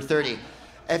 number 30.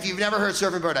 If you've never heard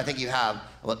Surfin' Bird, I think you have.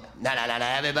 Well,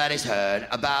 everybody's heard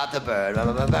about the bird.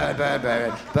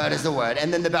 Bird is the word.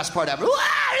 And then the best part ever.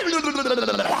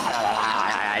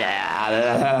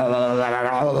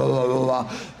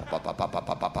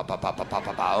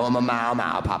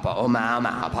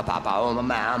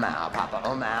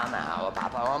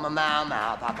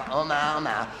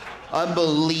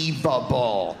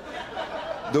 Unbelievable.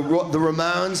 The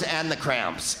Ramones and the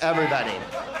Cramps. Everybody.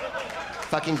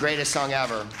 Fucking greatest song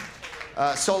ever.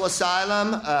 Soul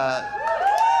Asylum,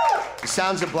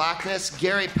 Sounds of Blackness,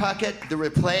 Gary Puckett, The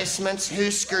Replacements,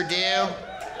 Husker Du,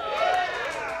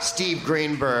 Steve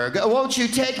Greenberg. Won't you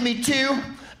take me to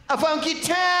a funky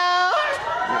town?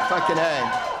 Fucking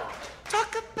A.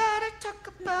 Talk about it, talk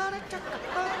about it, talk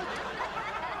about it.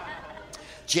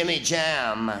 Jimmy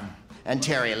Jam and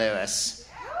Terry Lewis.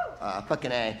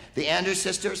 Fucking A. The Andrews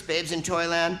Sisters, Babes in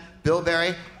Toyland, Bill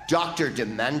Berry, Dr.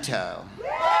 Demento.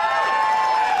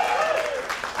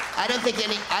 I don't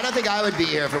think I would be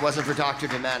here if it wasn't for Dr.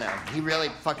 Demento. He really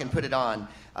fucking put it on.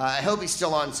 I hope he's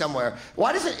still on somewhere.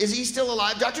 Is he still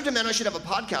alive? Dr. Demento should have a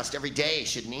podcast every day,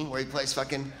 shouldn't he? Where he plays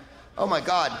fucking, oh my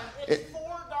God. It's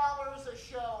 $4 a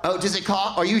show. Oh, does it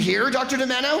cost? Are you here, Dr.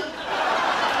 Demento?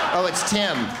 Oh, it's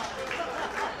Tim.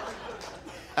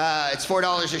 It's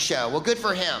 $4 a show. Well, good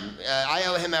for him. I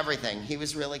owe him everything. He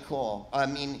was really cool. I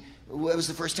mean, it was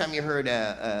the first time you heard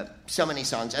so many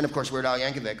songs. And of course, Weird Al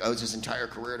Yankovic owes his entire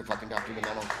career to fucking Dr.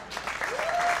 Demento.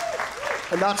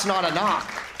 And that's not a knock.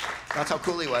 That's how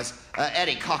cool he was.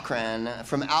 Eddie Cochran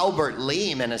from Albert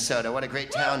Lee, Minnesota. What a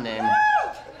great town name.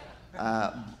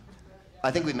 I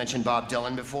think we mentioned Bob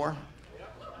Dylan before.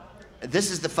 This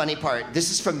is the funny part. This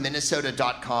is from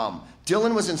Minnesota.com.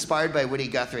 Dylan was inspired by Woody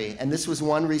Guthrie, and this was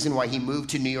one reason why he moved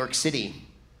to New York City.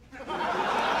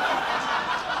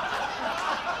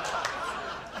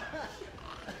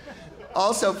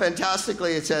 Also,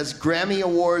 fantastically, it says Grammy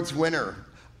Awards winner.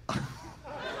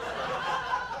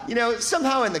 You know,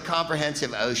 somehow in the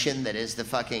comprehensive ocean that is the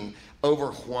fucking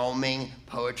overwhelming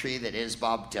poetry that is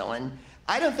Bob Dylan,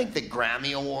 I don't think the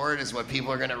Grammy Award is what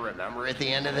people are going to remember at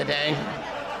the end of the day.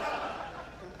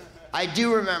 I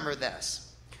do remember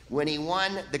this. When he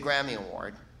won the Grammy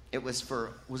Award, it was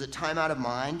it Time Out of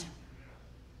Mind?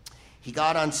 He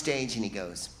got on stage and he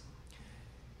goes,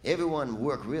 "Everyone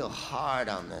worked real hard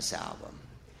on this album,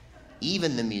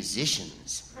 even the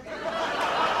musicians."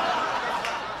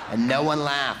 And no one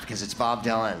laughed because it's Bob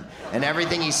Dylan. And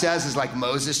everything he says is like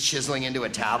Moses chiseling into a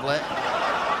tablet.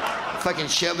 Fucking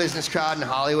show business crowd in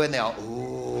Hollywood, and they all,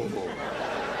 ooh.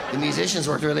 The musicians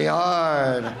worked really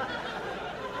hard.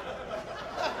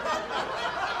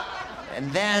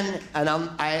 And then, and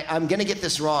I'm gonna get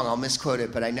this wrong, I'll misquote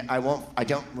it, but I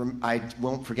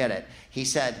won't forget it. He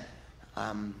said,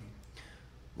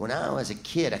 when I was a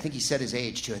kid, I think he said his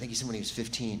age too, I think he said when he was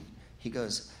 15, he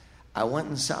goes, I went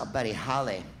and saw Buddy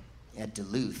Holly at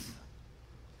Duluth,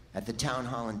 at the town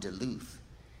hall in Duluth.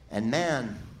 And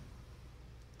man,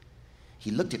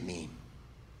 he looked at me.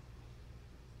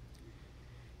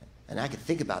 And I could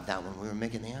think about that when we were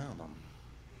making the album.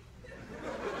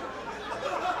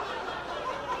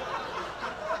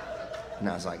 And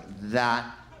I was like,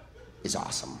 that is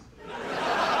awesome.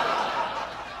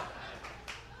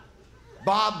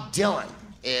 Bob Dylan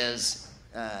is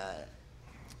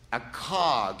a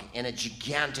cog in a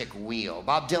gigantic wheel.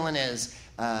 Bob Dylan is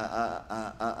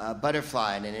a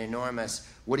butterfly in an enormous,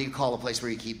 what do you call a place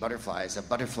where you keep butterflies? A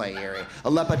butterflyary, a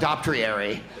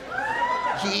lepidopterary.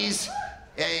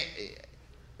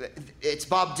 It's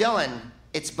Bob Dylan,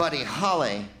 it's Buddy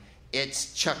Holly,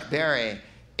 it's Chuck Berry,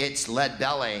 it's Lead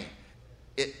Belly,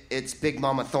 it's Big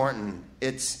Mama Thornton,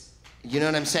 it's, you know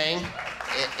what I'm saying?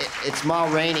 It's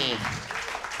Ma Rainey,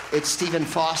 it's Stephen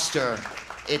Foster,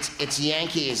 it's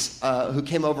Yankees who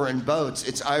came over in boats,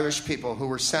 it's Irish people who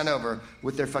were sent over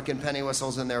with their fucking penny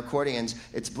whistles and their accordions,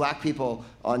 it's black people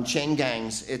on chain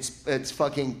gangs, it's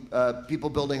fucking people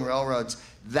building railroads.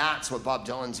 That's what Bob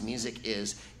Dylan's music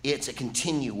is. It's a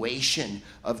continuation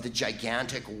of the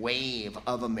gigantic wave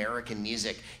of American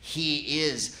music. He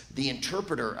is the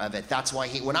interpreter of it. That's why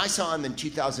when I saw him in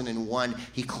 2001,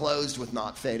 he closed with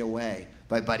Not Fade Away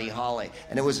by Buddy Holly.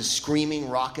 And it was a screaming,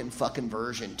 rockin' fucking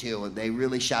version, too. They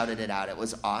really shouted it out. It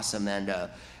was awesome.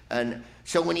 And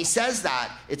so when he says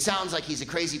that, it sounds like he's a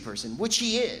crazy person, which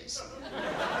he is.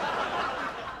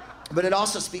 But it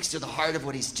also speaks to the heart of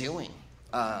what he's doing.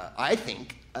 I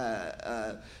think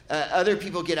other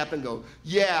people get up and go,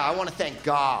 yeah, I want to thank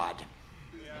God.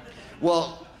 Yeah.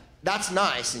 Well, that's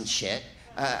nice and shit.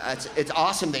 It's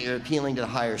awesome that you're appealing to the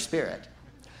higher spirit.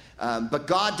 But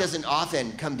God doesn't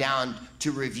often come down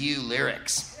to review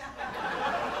lyrics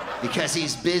because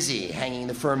he's busy hanging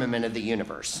the firmament of the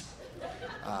universe.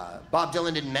 Bob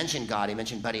Dylan didn't mention God, he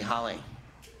mentioned Buddy Holly.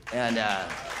 And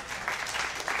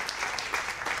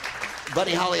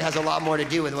Buddy Holly has a lot more to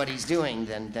do with what he's doing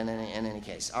than in any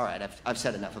case. All right, I've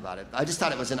said enough about it. I just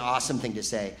thought it was an awesome thing to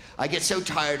say. I get so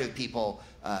tired of people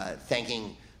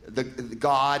thanking the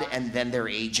God and then their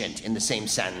agent in the same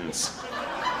sentence.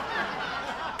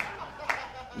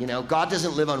 You know, God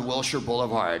doesn't live on Wilshire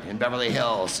Boulevard in Beverly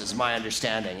Hills, is my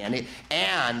understanding.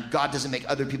 And God doesn't make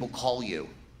other people call you.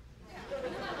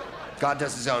 God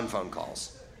does his own phone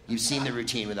calls. You've seen the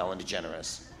routine with Ellen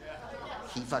DeGeneres.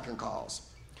 He fucking calls.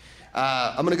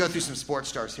 I'm going to go through some sports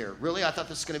stars here. Really? I thought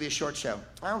this was going to be a short show.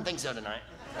 I don't think so tonight.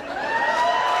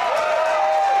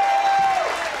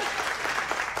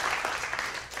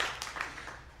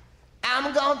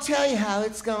 I'm going to tell you how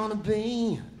it's going to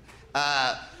be.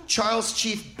 Charles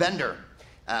Chief Bender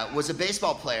was a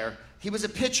baseball player. He was a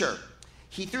pitcher.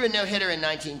 He threw a no-hitter in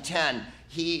 1910.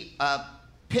 He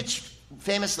pitched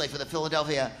famously for the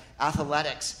Philadelphia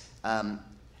Athletics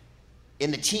in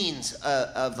the teens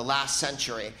of the last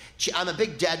century. I'm a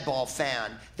big dead ball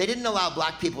fan. They didn't allow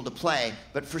black people to play,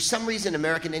 but for some reason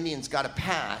American Indians got a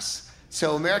pass,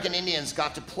 so American Indians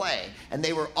got to play, and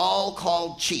they were all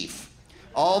called Chief.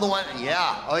 All the one,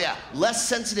 yeah, oh yeah. Less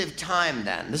sensitive time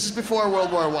then. This is before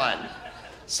World War I.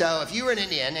 So if you were an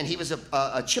Indian, and he was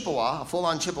a Chippewa, a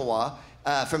full-on Chippewa,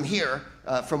 from here,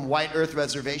 from White Earth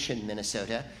Reservation,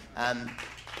 Minnesota,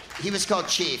 he was called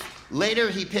Chief. Later,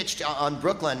 he pitched on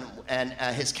Brooklyn, and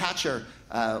his catcher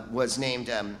was named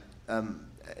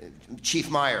Chief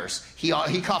Myers. He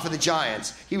caught for the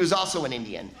Giants. He was also an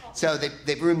Indian. So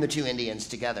they roomed the two Indians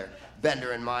together,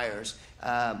 Bender and Myers.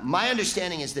 My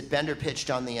understanding is that Bender pitched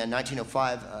on the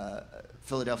 1905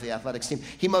 Philadelphia Athletics team.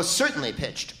 He most certainly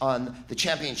pitched on the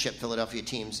championship Philadelphia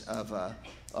teams of,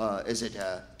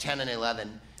 10 and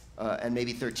 11, and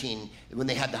maybe 13, when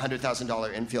they had the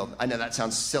 $100,000 infield. I know that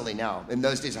sounds silly now. In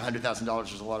those days, $100,000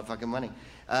 was a lot of fucking money.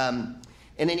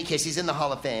 In any case, he's in the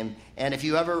Hall of Fame. And if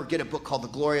you ever get a book called The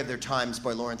Glory of Their Times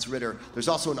by Lawrence Ritter, there's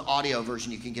also an audio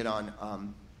version you can get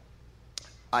on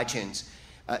iTunes.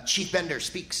 Chief Bender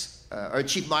speaks. Or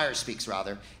Chief Myers speaks,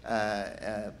 rather.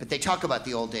 But they talk about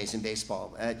the old days in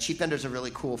baseball. Chief Bender's a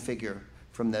really cool figure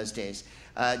from those days.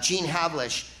 Jean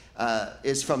Havlish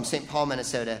is from St. Paul,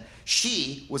 Minnesota.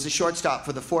 She was a shortstop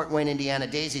for the Fort Wayne, Indiana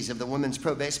Daisies of the Women's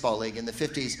Pro Baseball League in the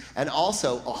 50s, and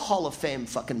also a Hall of Fame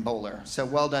fucking bowler. So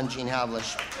well done, Jean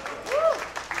Havlish.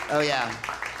 Oh, yeah.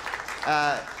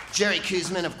 Jerry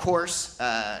Koosman, of course,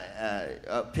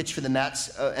 pitched for the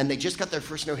Mets, and they just got their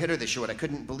first no-hitter this year, and I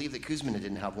couldn't believe that Koosman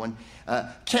didn't have one.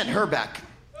 Kent Herbeck.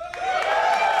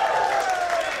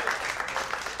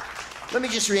 Let me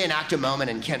just reenact a moment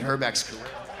in Kent Herbeck's career.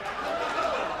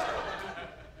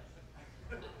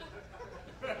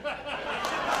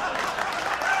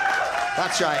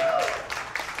 That's right.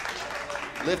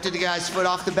 Lifted the guy's foot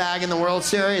off the bag in the World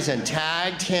Series and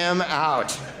tagged him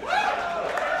out.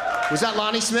 Was that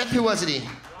Lonnie Smith? Who was it?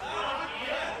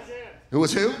 Who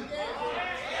was who?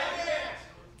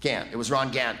 Gant. It was Ron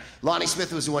Gant. Lonnie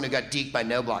Smith was the one who got deked by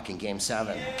no block in Game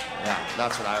 7. Yeah,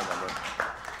 that's what I remember.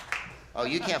 Oh,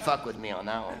 you can't fuck with me on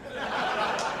that one.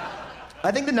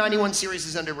 I think the 91 series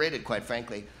is underrated, quite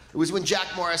frankly. It was when Jack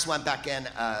Morris went back in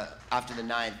after the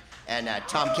 9th. And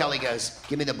Tom Kelly goes,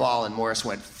 give me the ball, and Morris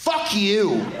went, fuck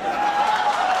you.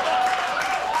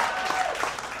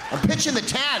 I'm pitching the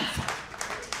 10th.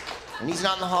 And he's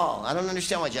not in the hall. I don't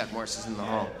understand why Jack Morris is in the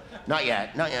hall. Not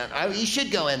yet. He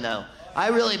should go in, though. I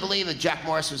really believe that Jack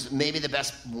Morris was maybe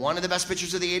one of the best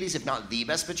pitchers of the 80s, if not the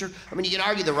best pitcher. I mean, you can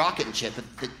argue the Rocket and shit,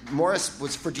 but Morris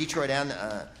was for Detroit and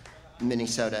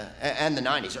Minnesota, and the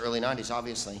 90s, early 90s,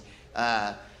 obviously.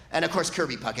 And, of course,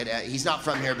 Kirby Puckett. He's not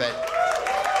from here, but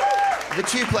the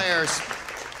two players,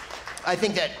 I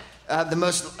think that the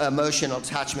most emotional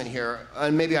attachment here,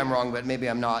 and maybe I'm wrong, but maybe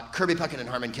I'm not, Kirby Puckett and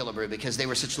Harmon Killebrew, because they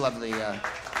were such lovely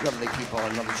people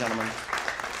and lovely gentlemen.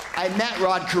 I met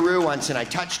Rod Carew once, and I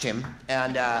touched him,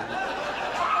 and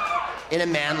in a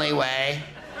manly way,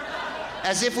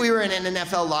 as if we were in an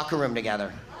NFL locker room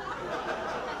together.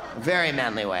 A very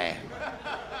manly way.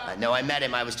 No, I met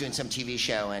him. I was doing some TV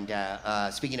show, and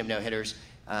speaking of no-hitters,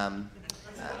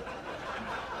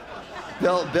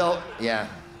 Bill, yeah.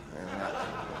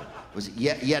 Was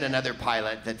yet another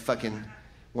pilot that fucking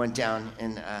went down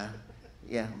and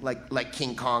like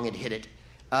King Kong had hit it.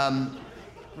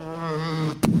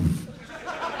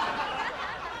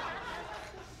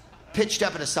 Pitched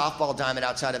up at a softball diamond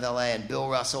outside of LA, and Bill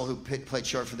Russell, who played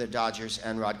short for the Dodgers,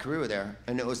 and Rod Carew were there.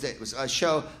 And it was a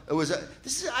show.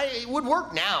 It would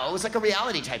work now. It was like a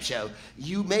reality type show.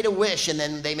 You made a wish, and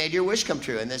then they made your wish come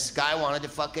true. And this guy wanted to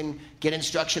fucking get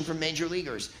instruction from major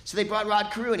leaguers, so they brought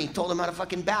Rod Carew, and he told him how to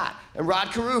fucking bat. And Rod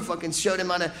Carew fucking showed him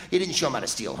he didn't show him how to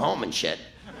steal home and shit.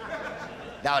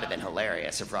 That would have been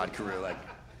hilarious if Rod Carew,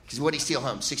 because what did he steal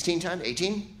home? 16 times?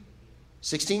 18?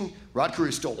 16? Rod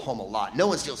Carew stole home a lot. No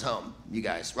one steals home, you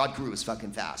guys. Rod Carew was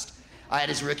fucking fast. I had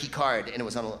his rookie card, and it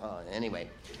was on. Anyway.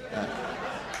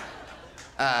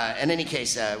 In any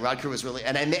case, Rod Carew was really.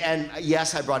 And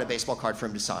yes, I brought a baseball card for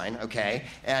him to sign. Okay.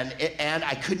 And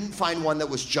I couldn't find one that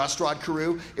was just Rod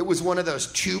Carew. It was one of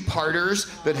those two-parters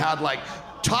that had like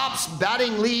Topps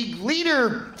batting league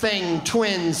leader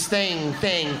twins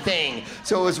thing.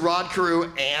 So it was Rod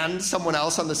Carew and someone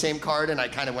else on the same card, and I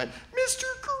kind of went, Mr.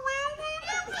 Carew.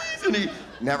 And he,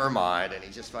 never mind, and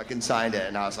he just fucking signed it.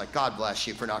 And I was like, God bless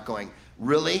you for not going,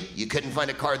 really? You couldn't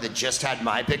find a card that just had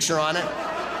my picture on it?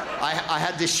 I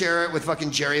had to share it with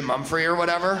fucking Jerry Mumphrey or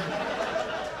whatever?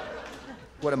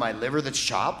 What am I, liver that's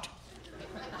chopped?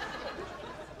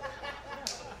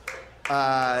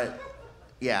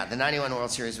 Yeah, the 91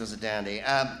 World Series was a dandy.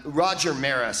 Roger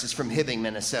Maris is from Hibbing,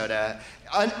 Minnesota.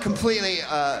 Completely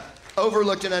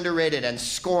overlooked and underrated and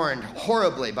scorned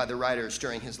horribly by the writers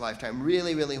during his lifetime.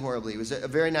 Really, really horribly. He was a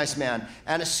very nice man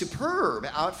and a superb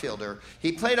outfielder.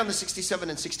 He played on the 67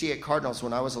 and 68 Cardinals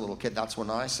when I was a little kid. That's when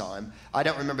I saw him. I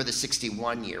don't remember the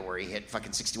 61 year where he hit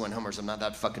fucking 61 homers. I'm not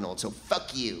that fucking old, so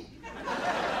fuck you.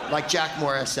 Like Jack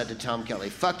Morris said to Tom Kelly,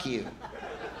 fuck you.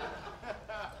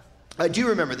 I do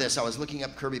remember this. I was looking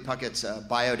up Kirby Puckett's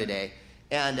bio today,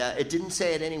 and it didn't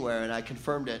say it anywhere, and I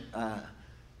confirmed it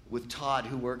with Todd,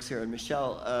 who works here, and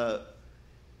Michelle,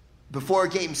 before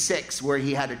Game 6, where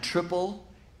he had a triple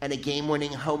and a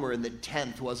game-winning homer in the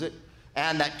 10th, was it?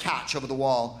 And that catch over the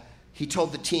wall. He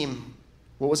told the team,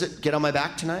 what was it? Get on my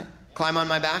back tonight? Climb on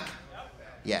my back?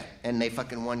 Yeah, and they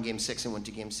fucking won Game 6 and went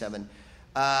to Game 7.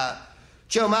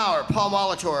 Joe Mauer, Paul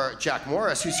Molitor, Jack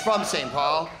Morris, who's from St.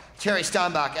 Paul, Terry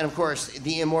Steinbach, and of course,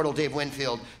 the immortal Dave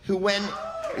Winfield, who when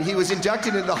he was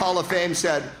inducted into the Hall of Fame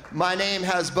said, my name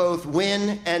has both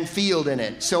win and field in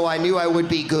it, so I knew I would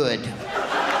be good.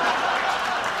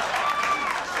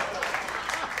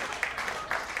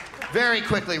 Very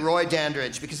quickly, Roy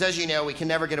Dandridge, because as you know, we can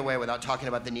never get away without talking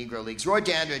about the Negro Leagues. Roy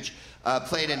Dandridge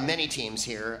played in many teams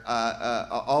here,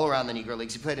 all around the Negro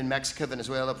Leagues. He played in Mexico,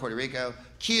 Venezuela, Puerto Rico,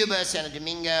 Cuba, Santo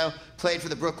Domingo, played for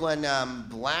the Brooklyn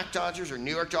Black Dodgers or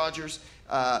New York Dodgers,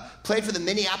 played for the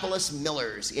Minneapolis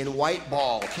Millers in white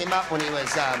ball. Came up when he was...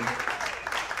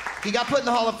 he got put in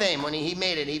the Hall of Fame when he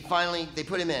made it. They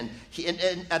put him in.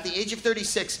 At the age of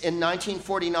 36, in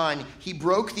 1949, he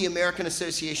broke the American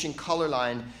Association color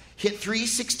line, hit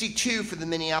 .362 for the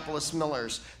Minneapolis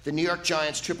Millers, the New York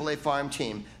Giants AAA farm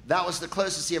team. That was the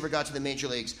closest he ever got to the major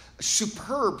leagues. A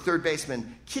superb third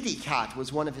baseman. Kitty Cat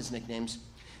was one of his nicknames.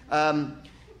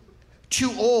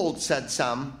 Too old, said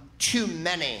some. Too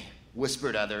many,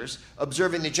 whispered others,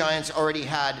 observing the Giants already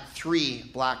had 3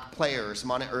 black players,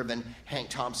 Monte Irvin, Hank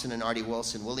Thompson, and Artie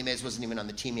Wilson. Willie Mays wasn't even on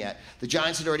the team yet. The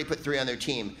Giants had already put 3 on their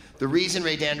team. The reason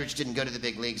Ray Dandridge didn't go to the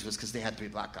big leagues was because they had 3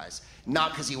 black guys.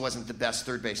 Not because he wasn't the best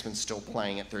third baseman still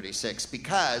playing at 36,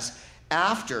 because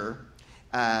after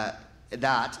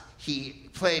that, he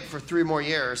played for 3 more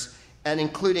years, and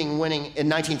including winning in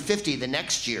 1950, the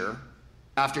next year,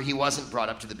 after he wasn't brought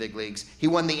up to the big leagues. He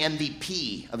won the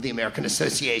MVP of the American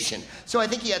Association. So I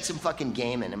think he had some fucking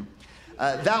game in him.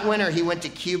 That winter, he went to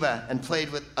Cuba and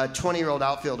played with a 20-year-old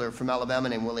outfielder from Alabama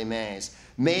named Willie Mays.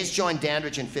 Mays joined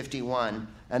Dandridge in '51,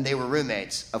 and they were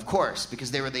roommates, of course,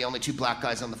 because they were the only two black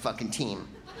guys on the fucking team.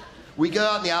 We go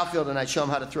out in the outfield, and I show him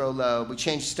how to throw low. We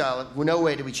changed style. No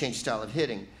way did we change style of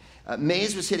hitting.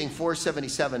 Mays was hitting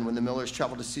 .477 when the Millers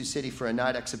traveled to Sioux City for a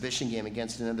night exhibition game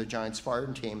against another Giants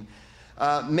farm team.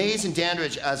 Mays and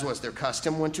Dandridge, as was their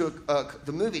custom, went to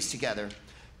the movies together,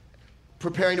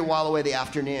 preparing to while away the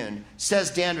afternoon.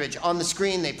 Says Dandridge, on the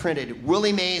screen they printed,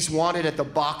 Willie Mays wanted at the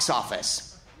box office.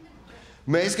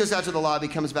 Mays goes out to the lobby,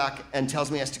 comes back, and tells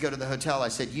me he has to go to the hotel. I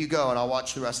said, you go, and I'll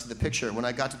watch the rest of the picture. When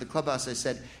I got to the clubhouse, I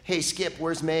said, hey, Skip,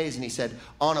 where's Mays? And he said,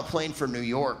 on a plane for New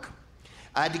York.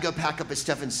 I had to go pack up his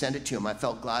stuff and send it to him. I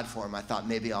felt glad for him. I thought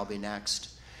maybe I'll be next.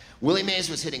 Willie Mays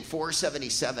was hitting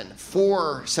 .477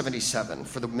 for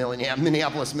the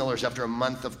Minneapolis Millers after a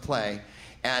month of play.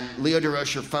 And Leo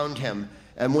DeRocher phoned him.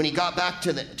 And when he got back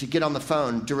to get on the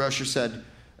phone, DeRocher said,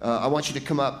 I want you to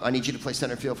come up. I need you to play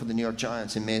center field for the New York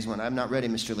Giants. And Mays went, I'm not ready,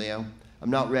 Mr. Leo.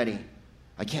 I'm not ready.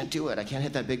 I can't do it. I can't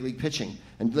hit that big league pitching.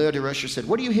 And Leo DeRocher said,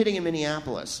 what are you hitting in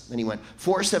Minneapolis? And he went,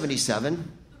 .477.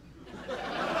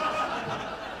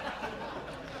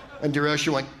 And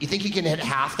DeRocher went, you think you can hit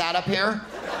half that up here?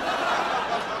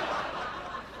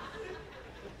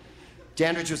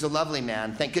 Dandridge was a lovely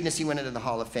man. Thank goodness he went into the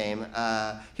Hall of Fame.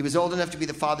 He was old enough to be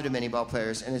the father to many ball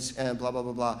players, and it's blah, blah,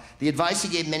 blah, blah. The advice he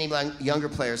gave many younger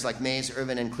players like Mays,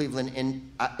 Irvin, and Cleveland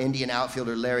Indian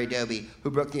outfielder Larry Doby, who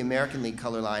broke the American League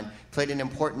color line, played an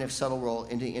important if subtle role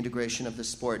in the integration of the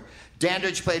sport.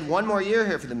 Dandridge played one more year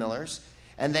here for the Millers,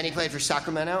 and then he played for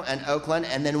Sacramento and Oakland,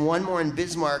 and then one more in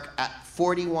Bismarck at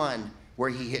 41, where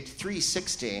he hit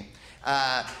 .360.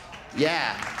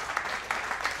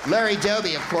 Larry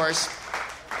Doby, of course,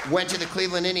 went to the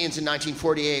Cleveland Indians in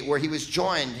 1948, where he was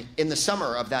joined in the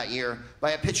summer of that year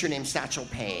by a pitcher named Satchel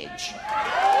Paige.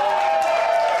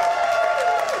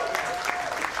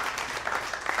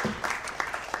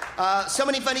 So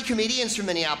many funny comedians from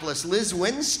Minneapolis. Liz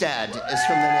Winstead is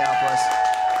from Minneapolis.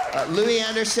 Louis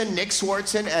Anderson, Nick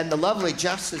Swartzen, and the lovely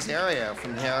Jeff Cesario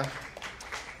from here.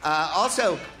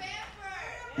 Also,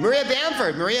 Maria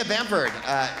Bamford.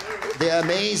 The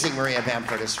amazing Maria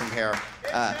Bamford is from here.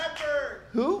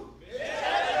 Who?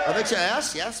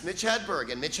 Yes, Mitch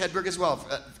Hedberg, and Mitch Hedberg as well.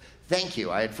 Thank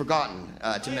you. I had forgotten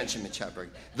to mention Mitch Hedberg.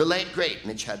 The late, great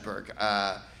Mitch Hedberg.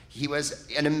 He was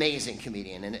an amazing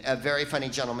comedian and a very funny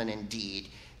gentleman indeed.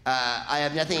 I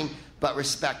have nothing but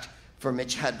respect for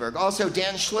Mitch Hedberg. Also,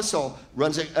 Dan Schlissel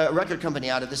runs a record company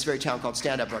out of this very town called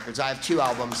Stand Up Records. I have 2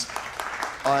 albums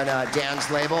on Dan's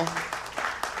label.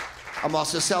 I'm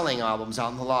also selling albums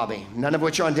out in the lobby, none of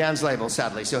which are on Dan's label,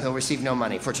 sadly, so he'll receive no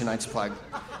money for tonight's plug.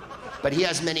 But he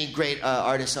has many great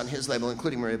artists on his label,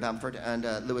 including Maria Bamford and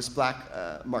Lewis Black,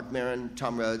 Mark Maron,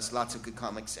 Tom Rhodes, lots of good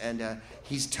comics, and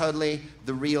he's totally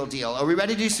the real deal. Are we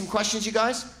ready to do some questions, you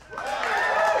guys?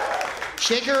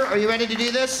 Shaker, are you ready to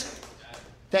do this?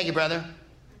 Thank you, brother.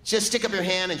 Just stick up your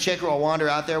hand and Shaker will wander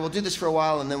out there. We'll do this for a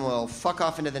while and then we'll fuck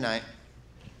off into the night.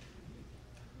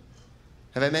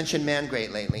 Have I mentioned Man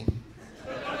Great lately?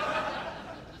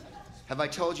 Have I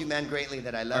told you, Man Greatly,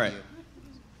 that I love you?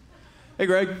 Hey,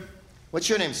 Greg. What's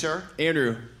your name, sir?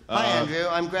 Andrew. Hi, Andrew.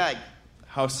 I'm Greg.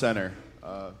 House center.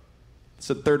 It's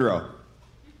the 3rd row.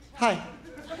 Hi.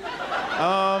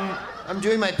 I'm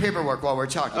doing my paperwork while we're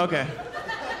talking. Okay.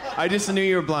 I just knew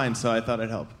you were blind, so I thought I'd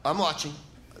help. I'm watching.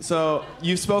 So,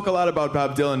 you spoke a lot about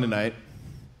Bob Dylan tonight.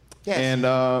 Yes. And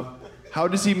how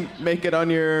does he make it on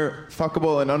your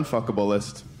fuckable and unfuckable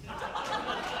list?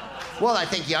 Well, I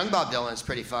think young Bob Dylan is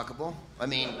pretty fuckable. I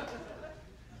mean,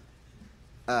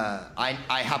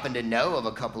 I happen to know of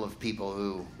a couple of people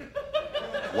who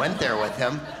went there with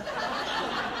him.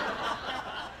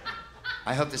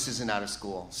 I hope this isn't out of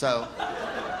school. So,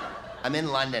 I'm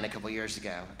in London a couple years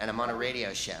ago, and I'm on a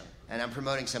radio show, and I'm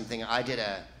promoting something. I did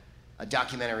a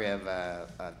documentary of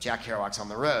Jack Kerouac's On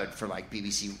the Road for like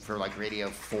BBC, for like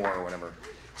Radio 4 or whatever.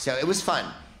 So it was fun.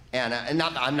 And I'm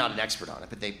not an expert on it,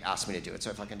 but they asked me to do it, so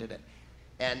I fucking did it.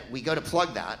 And we go to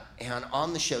plug that, and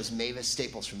on the show's Mavis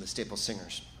Staples from the Staples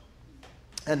Singers.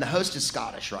 And the host is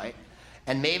Scottish, right?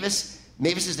 And Mavis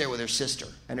is there with her sister,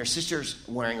 and her sister's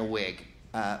wearing a wig.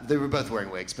 They were both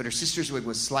wearing wigs, but her sister's wig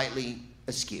was slightly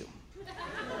askew.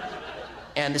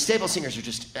 And the Staples Singers are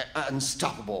just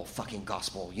unstoppable fucking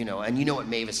gospel, you know. And you know what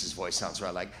Mavis's voice sounds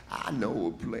right like? I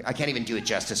know. I can't even do it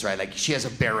justice, right? Like, she has a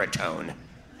baritone.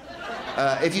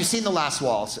 If you've seen The Last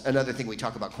Waltz, another thing we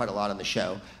talk about quite a lot on the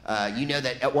show, you know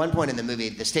that at one point in the movie,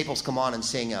 the Staples come on and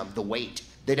sing The Wait.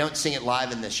 They don't sing it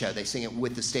live in the show. They sing it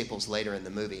with the Staples later in the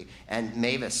movie. And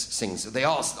Mavis sings.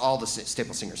 All the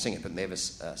Staples singers sing it, but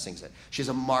Mavis sings it. She has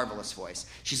a marvelous voice.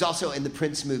 She's also in the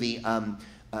Prince movie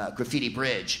Graffiti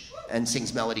Bridge and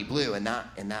sings Melody Blue in that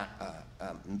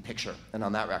picture and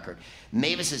on that record.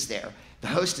 Mavis is there. The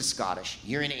host is Scottish.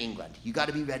 You're in England. You got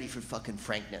to be ready for fucking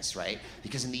frankness, right?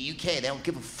 Because in the UK, they don't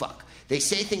give a fuck. They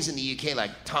say things in the UK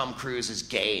like Tom Cruise is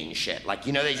gay and shit. Like,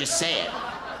 you know, they just say it.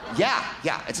 Yeah.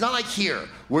 It's not like here,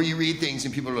 where you read things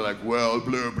and people are like, well,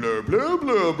 blah, blah, blah,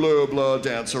 blah, blah, blah,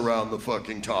 dance around the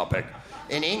fucking topic.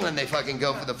 In England, they fucking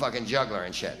go for the fucking juggler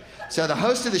and shit. So the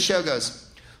host of the show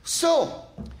goes, so,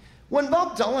 when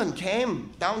Bob Dylan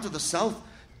came down to the South,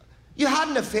 you had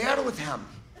an affair with him.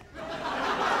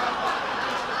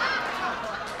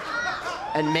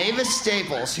 And Mavis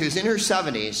Staples, who's in her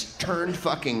 70s, turned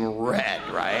fucking red,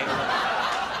 right?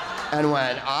 And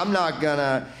went, I'm not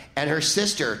gonna... And her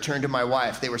sister turned to my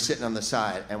wife, they were sitting on the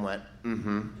side, and went,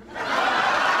 mm-hmm.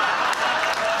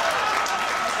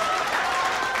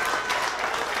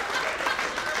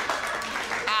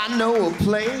 I know a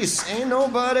place, ain't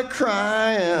nobody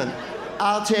crying.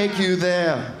 I'll take you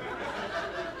there.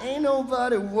 Ain't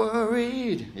nobody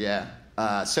worried. Yeah.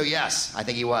 So yes, I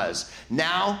think he was.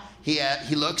 Now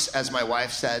he looks, as my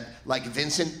wife said, like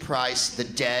Vincent Price, the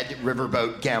dead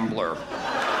riverboat gambler.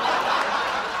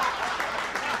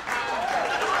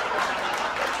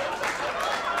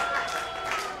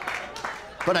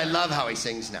 But I love how he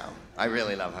sings now. I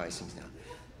really love how he sings now.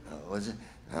 Was it?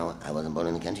 No, I wasn't born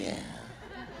in the country,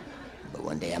 but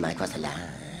one day I might cross the line.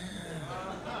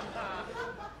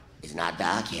 It's not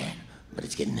dark yet, but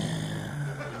it's getting there.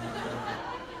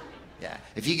 Yeah,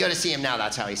 if you go to see him now,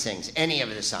 that's how he sings. Any of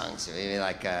the songs,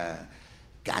 like God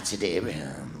said to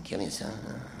Abraham, kill your son.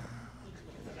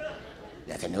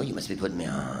 That I know you must be putting me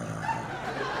on.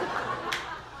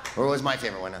 Or what was my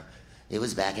favorite one? It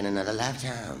was back in another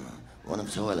lifetime, one of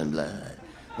soil and blood.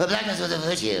 But blackness was a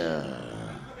virtue.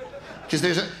 Because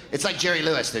it's like Jerry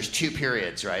Lewis, there's two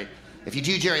periods, right? If you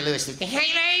do Jerry Lewis, there's the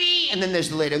hey lady, and then there's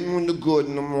the later, the good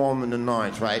and the warm and the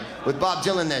nice, right? With Bob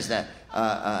Dylan, there's that,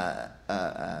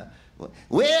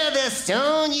 where the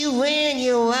stone you when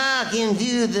you walk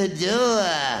into the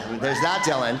door. There's that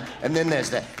Dylan, and then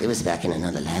there's the, it was back in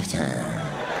another lifetime.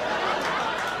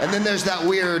 And then there's that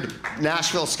weird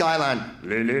Nashville skyline.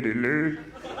 Lay, lady, lay.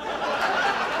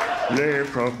 Lay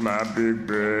across my big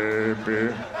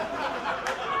baby.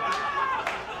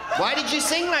 Why did you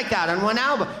sing like that on one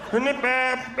album?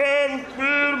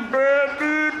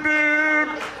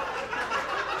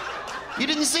 You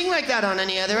didn't sing like that on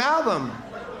any other album.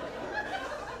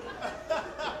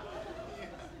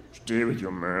 Stay with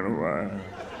your man a while.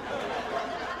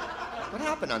 What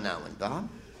happened on that one, Bob?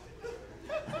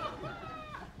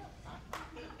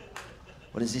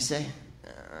 What does he say?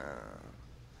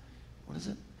 What is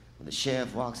it? When the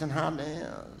sheriff walks on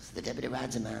hobnails, the deputy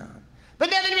rides him out. But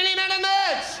nothing really matters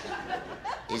much.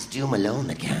 It's doom alone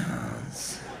that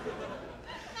counts.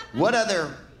 What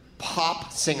other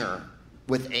pop singer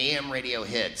with AM radio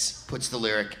hits puts the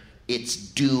lyric, it's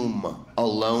doom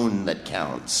alone that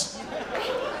counts,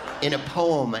 in a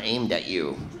poem aimed at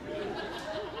you?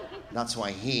 That's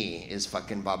why he is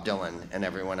fucking Bob Dylan and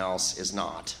everyone else is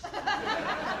not.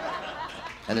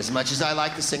 And as much as I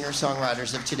like the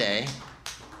singer-songwriters of today,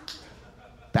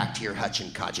 back to your hutch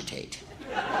and cogitate.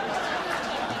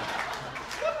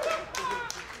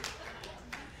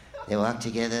 They walk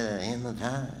together in the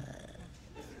park.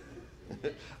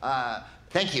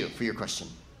 Thank you for your question.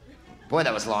 Boy,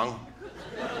 that was long.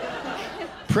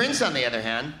 Prince, on the other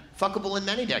hand, fuckable in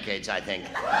many decades, I think.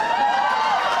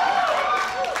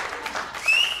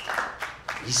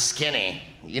 He's skinny.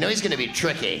 You know he's gonna be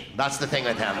tricky. That's the thing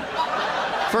with him.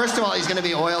 First of all, he's gonna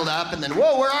be oiled up, and then,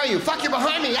 whoa, where are you? Fuck, you're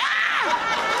behind me. Ah!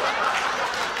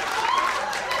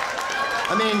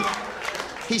 I mean,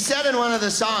 he said in one of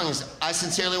the songs, I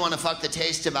sincerely want to fuck the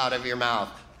taste out of your mouth.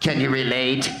 Can you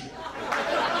relate?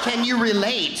 Can you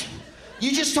relate?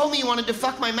 You just told me you wanted to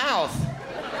fuck my mouth.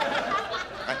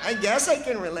 I guess I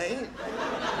can relate.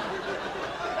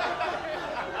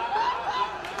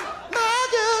 My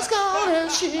girl's gone and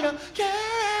she don't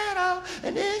get out,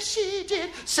 and if she did,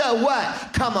 so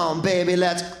what? Come on, baby,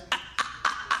 let's.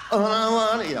 You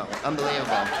know,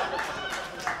 unbelievable.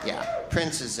 Yeah,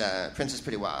 Prince is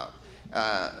pretty wild.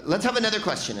 Let's have another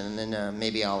question, and then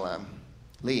maybe I'll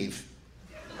leave.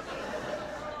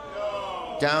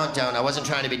 Don't. I wasn't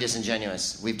trying to be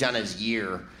disingenuous. We've done it a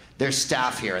year. There's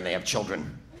staff here, and they have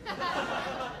children.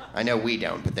 I know we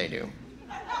don't, but they do.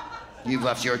 You've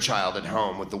left your child at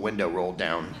home with the window rolled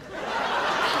down.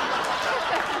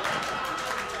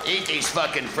 Eat these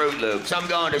fucking Fruit Loops. I'm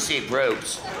going to see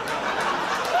Brooks.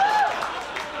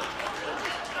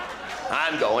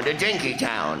 I'm going to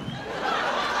Dinkytown.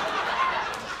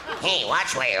 Hey,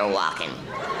 watch where you're walking.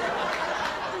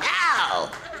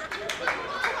 Ow!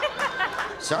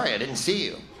 Sorry, I didn't see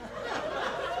you.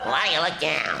 Why don't you look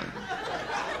down?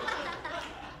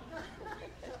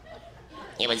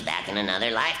 It was back in another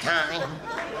lifetime.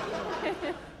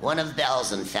 One of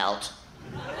Belsenfeld.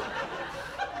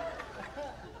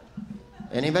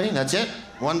 Anybody? That's it?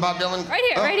 One Bob Dylan? Right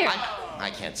here, right here.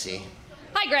 I can't see.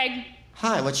 Hi, Greg.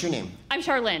 Hi, what's your name? I'm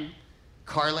Charlene.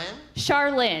 Carlin?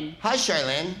 Charlene. Hi,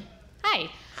 Charlene. Hi.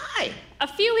 Hi. A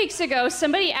few weeks ago,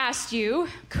 somebody asked you,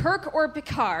 Kirk or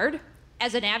Picard?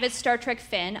 As an avid Star Trek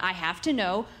fan, I have to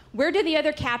know, where do the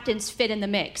other captains fit in the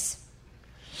mix?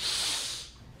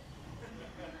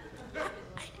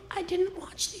 I didn't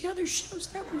watch the other shows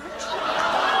that much.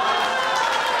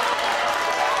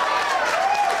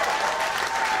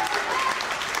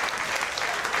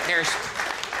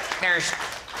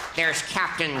 There's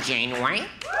Captain Janeway.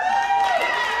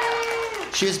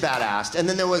 She was badass. And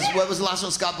then there was, what was the last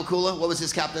one? Scott Bakula? What was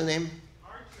his captain's name?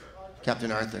 Arthur.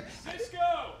 Captain Arthur.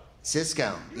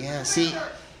 Cisco. Yeah, see,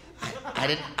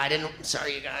 I didn't,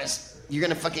 sorry you guys. You're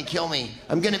gonna fucking kill me.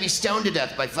 I'm gonna be stoned to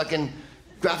death by fucking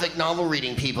graphic novel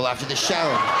reading people after the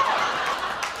show.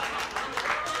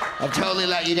 I've totally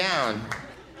let you down.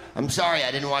 I'm sorry, I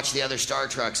didn't watch the other Star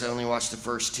Treks. I only watched the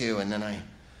first two, and then I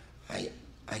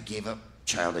gave up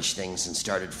childish things and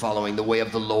started following the way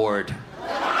of the Lord.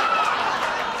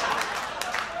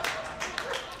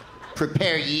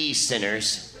 Prepare ye,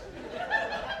 sinners.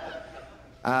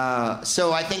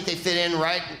 So I think they fit in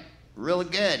really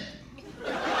good.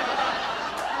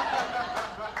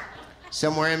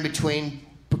 Somewhere in between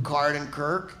Picard and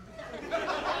Kirk.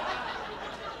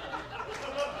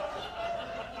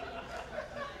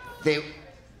 They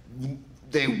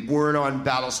weren't on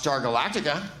Battlestar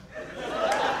Galactica.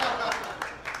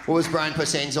 What was Brian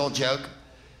Posehn's old joke?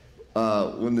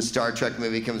 When the Star Trek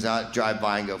movie comes out, drive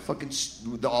by and go, fucking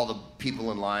all the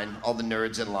people in line, all the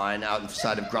nerds in line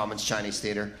outside of Grauman's Chinese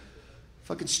Theater.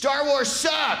 Fucking Star Wars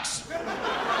sucks!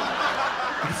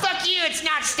 Fuck you, it's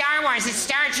not Star Wars, it's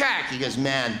Star Trek! He goes,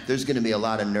 man, there's gonna be a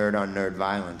lot of nerd-on-nerd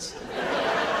violence.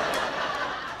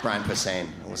 Brian Posehn,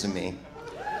 it wasn't me.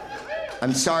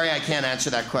 I'm sorry I can't answer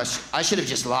that question. I should have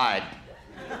just lied.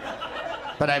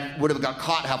 But I would have got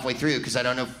caught halfway through because I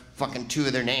don't know fucking two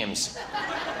of their names.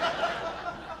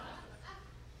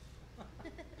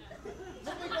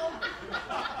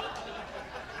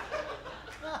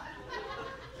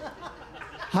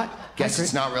 Hi. Guess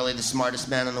it's not really the smartest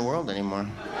man in the world anymore.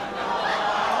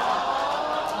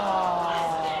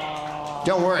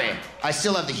 Don't worry, I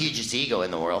still have the hugest ego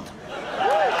in the world.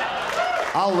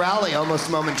 I'll rally almost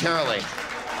momentarily.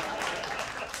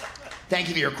 Thank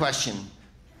you for your question.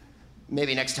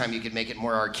 Maybe next time you could make it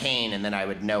more arcane and then I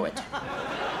would know it.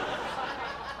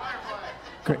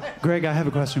 Greg, I have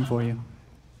a question for you.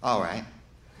 All right.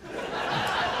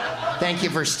 Thank you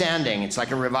for standing. It's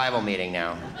like a revival meeting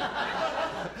now.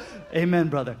 Amen,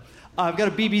 brother. I've got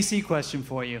a BBC question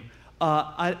for you.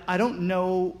 I don't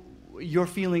know your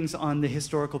feelings on the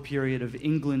historical period of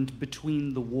England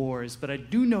between the wars, but I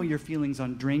do know your feelings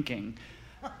on drinking.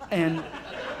 And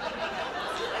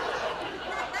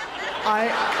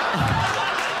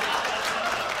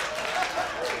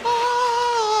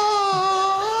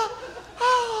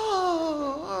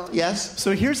Yes?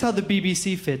 So here's how the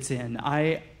BBC fits in.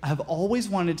 I have always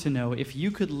wanted to know if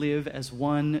you could live as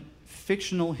one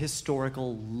fictional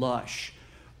historical lush.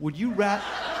 Would you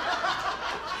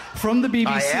from the BBC?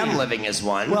 I am living as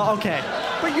one. Well, okay.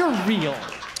 But you're real.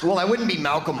 Well, I wouldn't be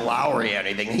Malcolm Lowry or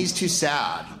anything. He's too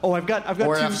sad. Oh, I've got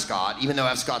or two... F. Scott, even though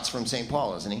F. Scott's from St.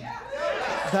 Paul, isn't he?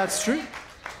 That's true.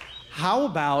 How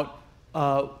about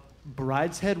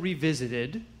Brideshead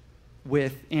Revisited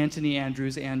with Anthony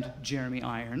Andrews and Jeremy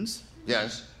Irons?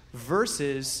 Yes.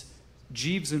 Versus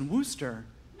Jeeves and Wooster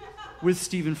with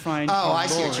Stephen Fry and Oh, Tom I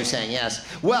see what Lowry. you're saying, yes.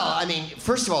 Well, I mean,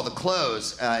 first of all, the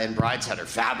clothes in Brideshead are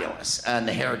fabulous, and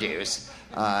the hairdos.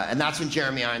 And that's when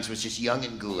Jeremy Irons was just young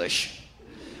and ghoulish.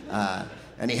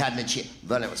 And he hadn't achieved...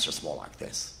 Then it was just more like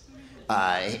this.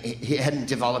 He hadn't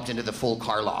developed into the full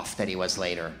Karloff that he was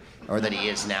later, or that he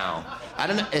is now. I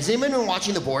don't know. Has anyone been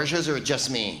watching the Borgias, or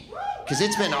just me? Because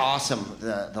it's been awesome,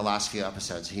 the last few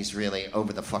episodes. He's really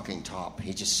over the fucking top.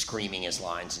 He's just screaming his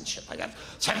lines and shit like that.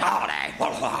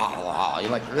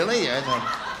 You're like, really? You're like,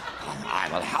 I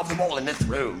will have them all in this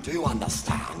room. Do you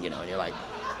understand? You know, and you're like...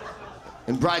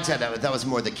 In Brideshead, that was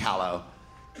more the callow.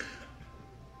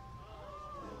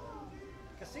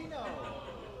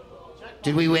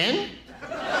 Did we win? He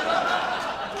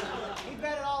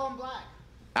bet it all on black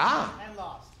Ah, and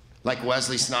lost. like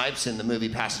Wesley Snipes in the movie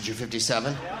Passenger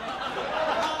 57.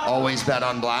 Always bet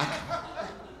on black.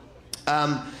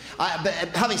 But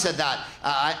having said that,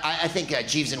 I think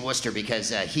Jeeves in Worcester, because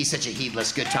he's such a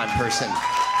heedless, good time person.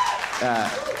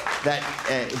 That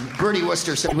Bertie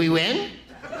Worcester said, we win? He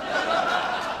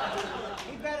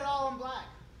bet it all on black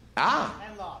Ah,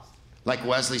 and lost. like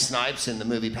Wesley Snipes in the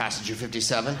movie Passenger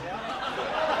 57.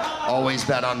 Always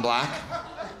bet on black.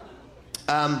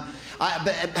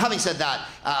 But having said that,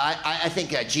 I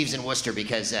think Jeeves in Worcester,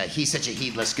 because he's such a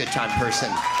heedless, good time person.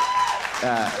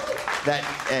 That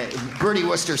Bertie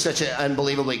Worcester, such an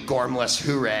unbelievably gormless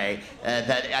hooray,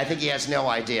 that I think he has no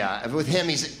idea. With him,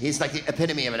 he's like the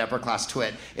epitome of an upper class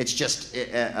twit. It's just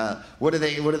what do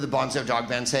the Bonzo Dog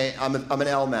Band say? I'm an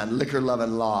L man, liquor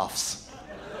loving laughs.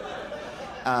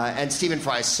 And Stephen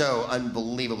Fry is so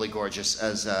unbelievably gorgeous,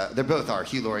 as they both are.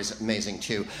 Hugh Laurie's amazing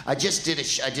too. I did a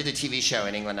TV show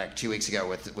in England like 2 weeks ago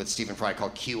with Stephen Fry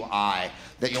called QI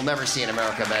that you'll never see in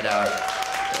America, but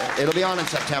it'll be on in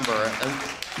September. And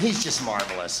he's just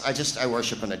marvelous. I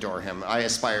worship and adore him. I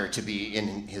aspire to be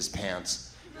in his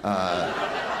pants,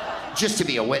 just to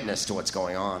be a witness to what's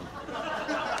going on.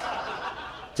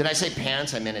 Did I say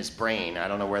pants? I meant his brain. I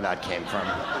don't know where that came from.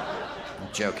 I'm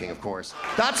joking, of course.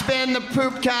 That's been the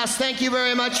Poopcast. Thank you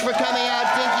very much for coming out,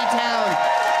 Dinky Town.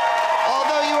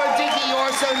 Although you are dinky, you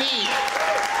are so neat.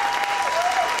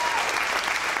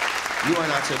 You are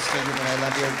not so stinky, but I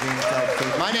love your green felt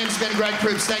food. My name's been Greg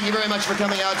Proops. Thank you very much for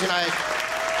coming out tonight.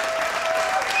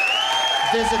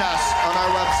 Visit us on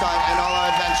our website and all our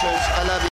adventures. I love you.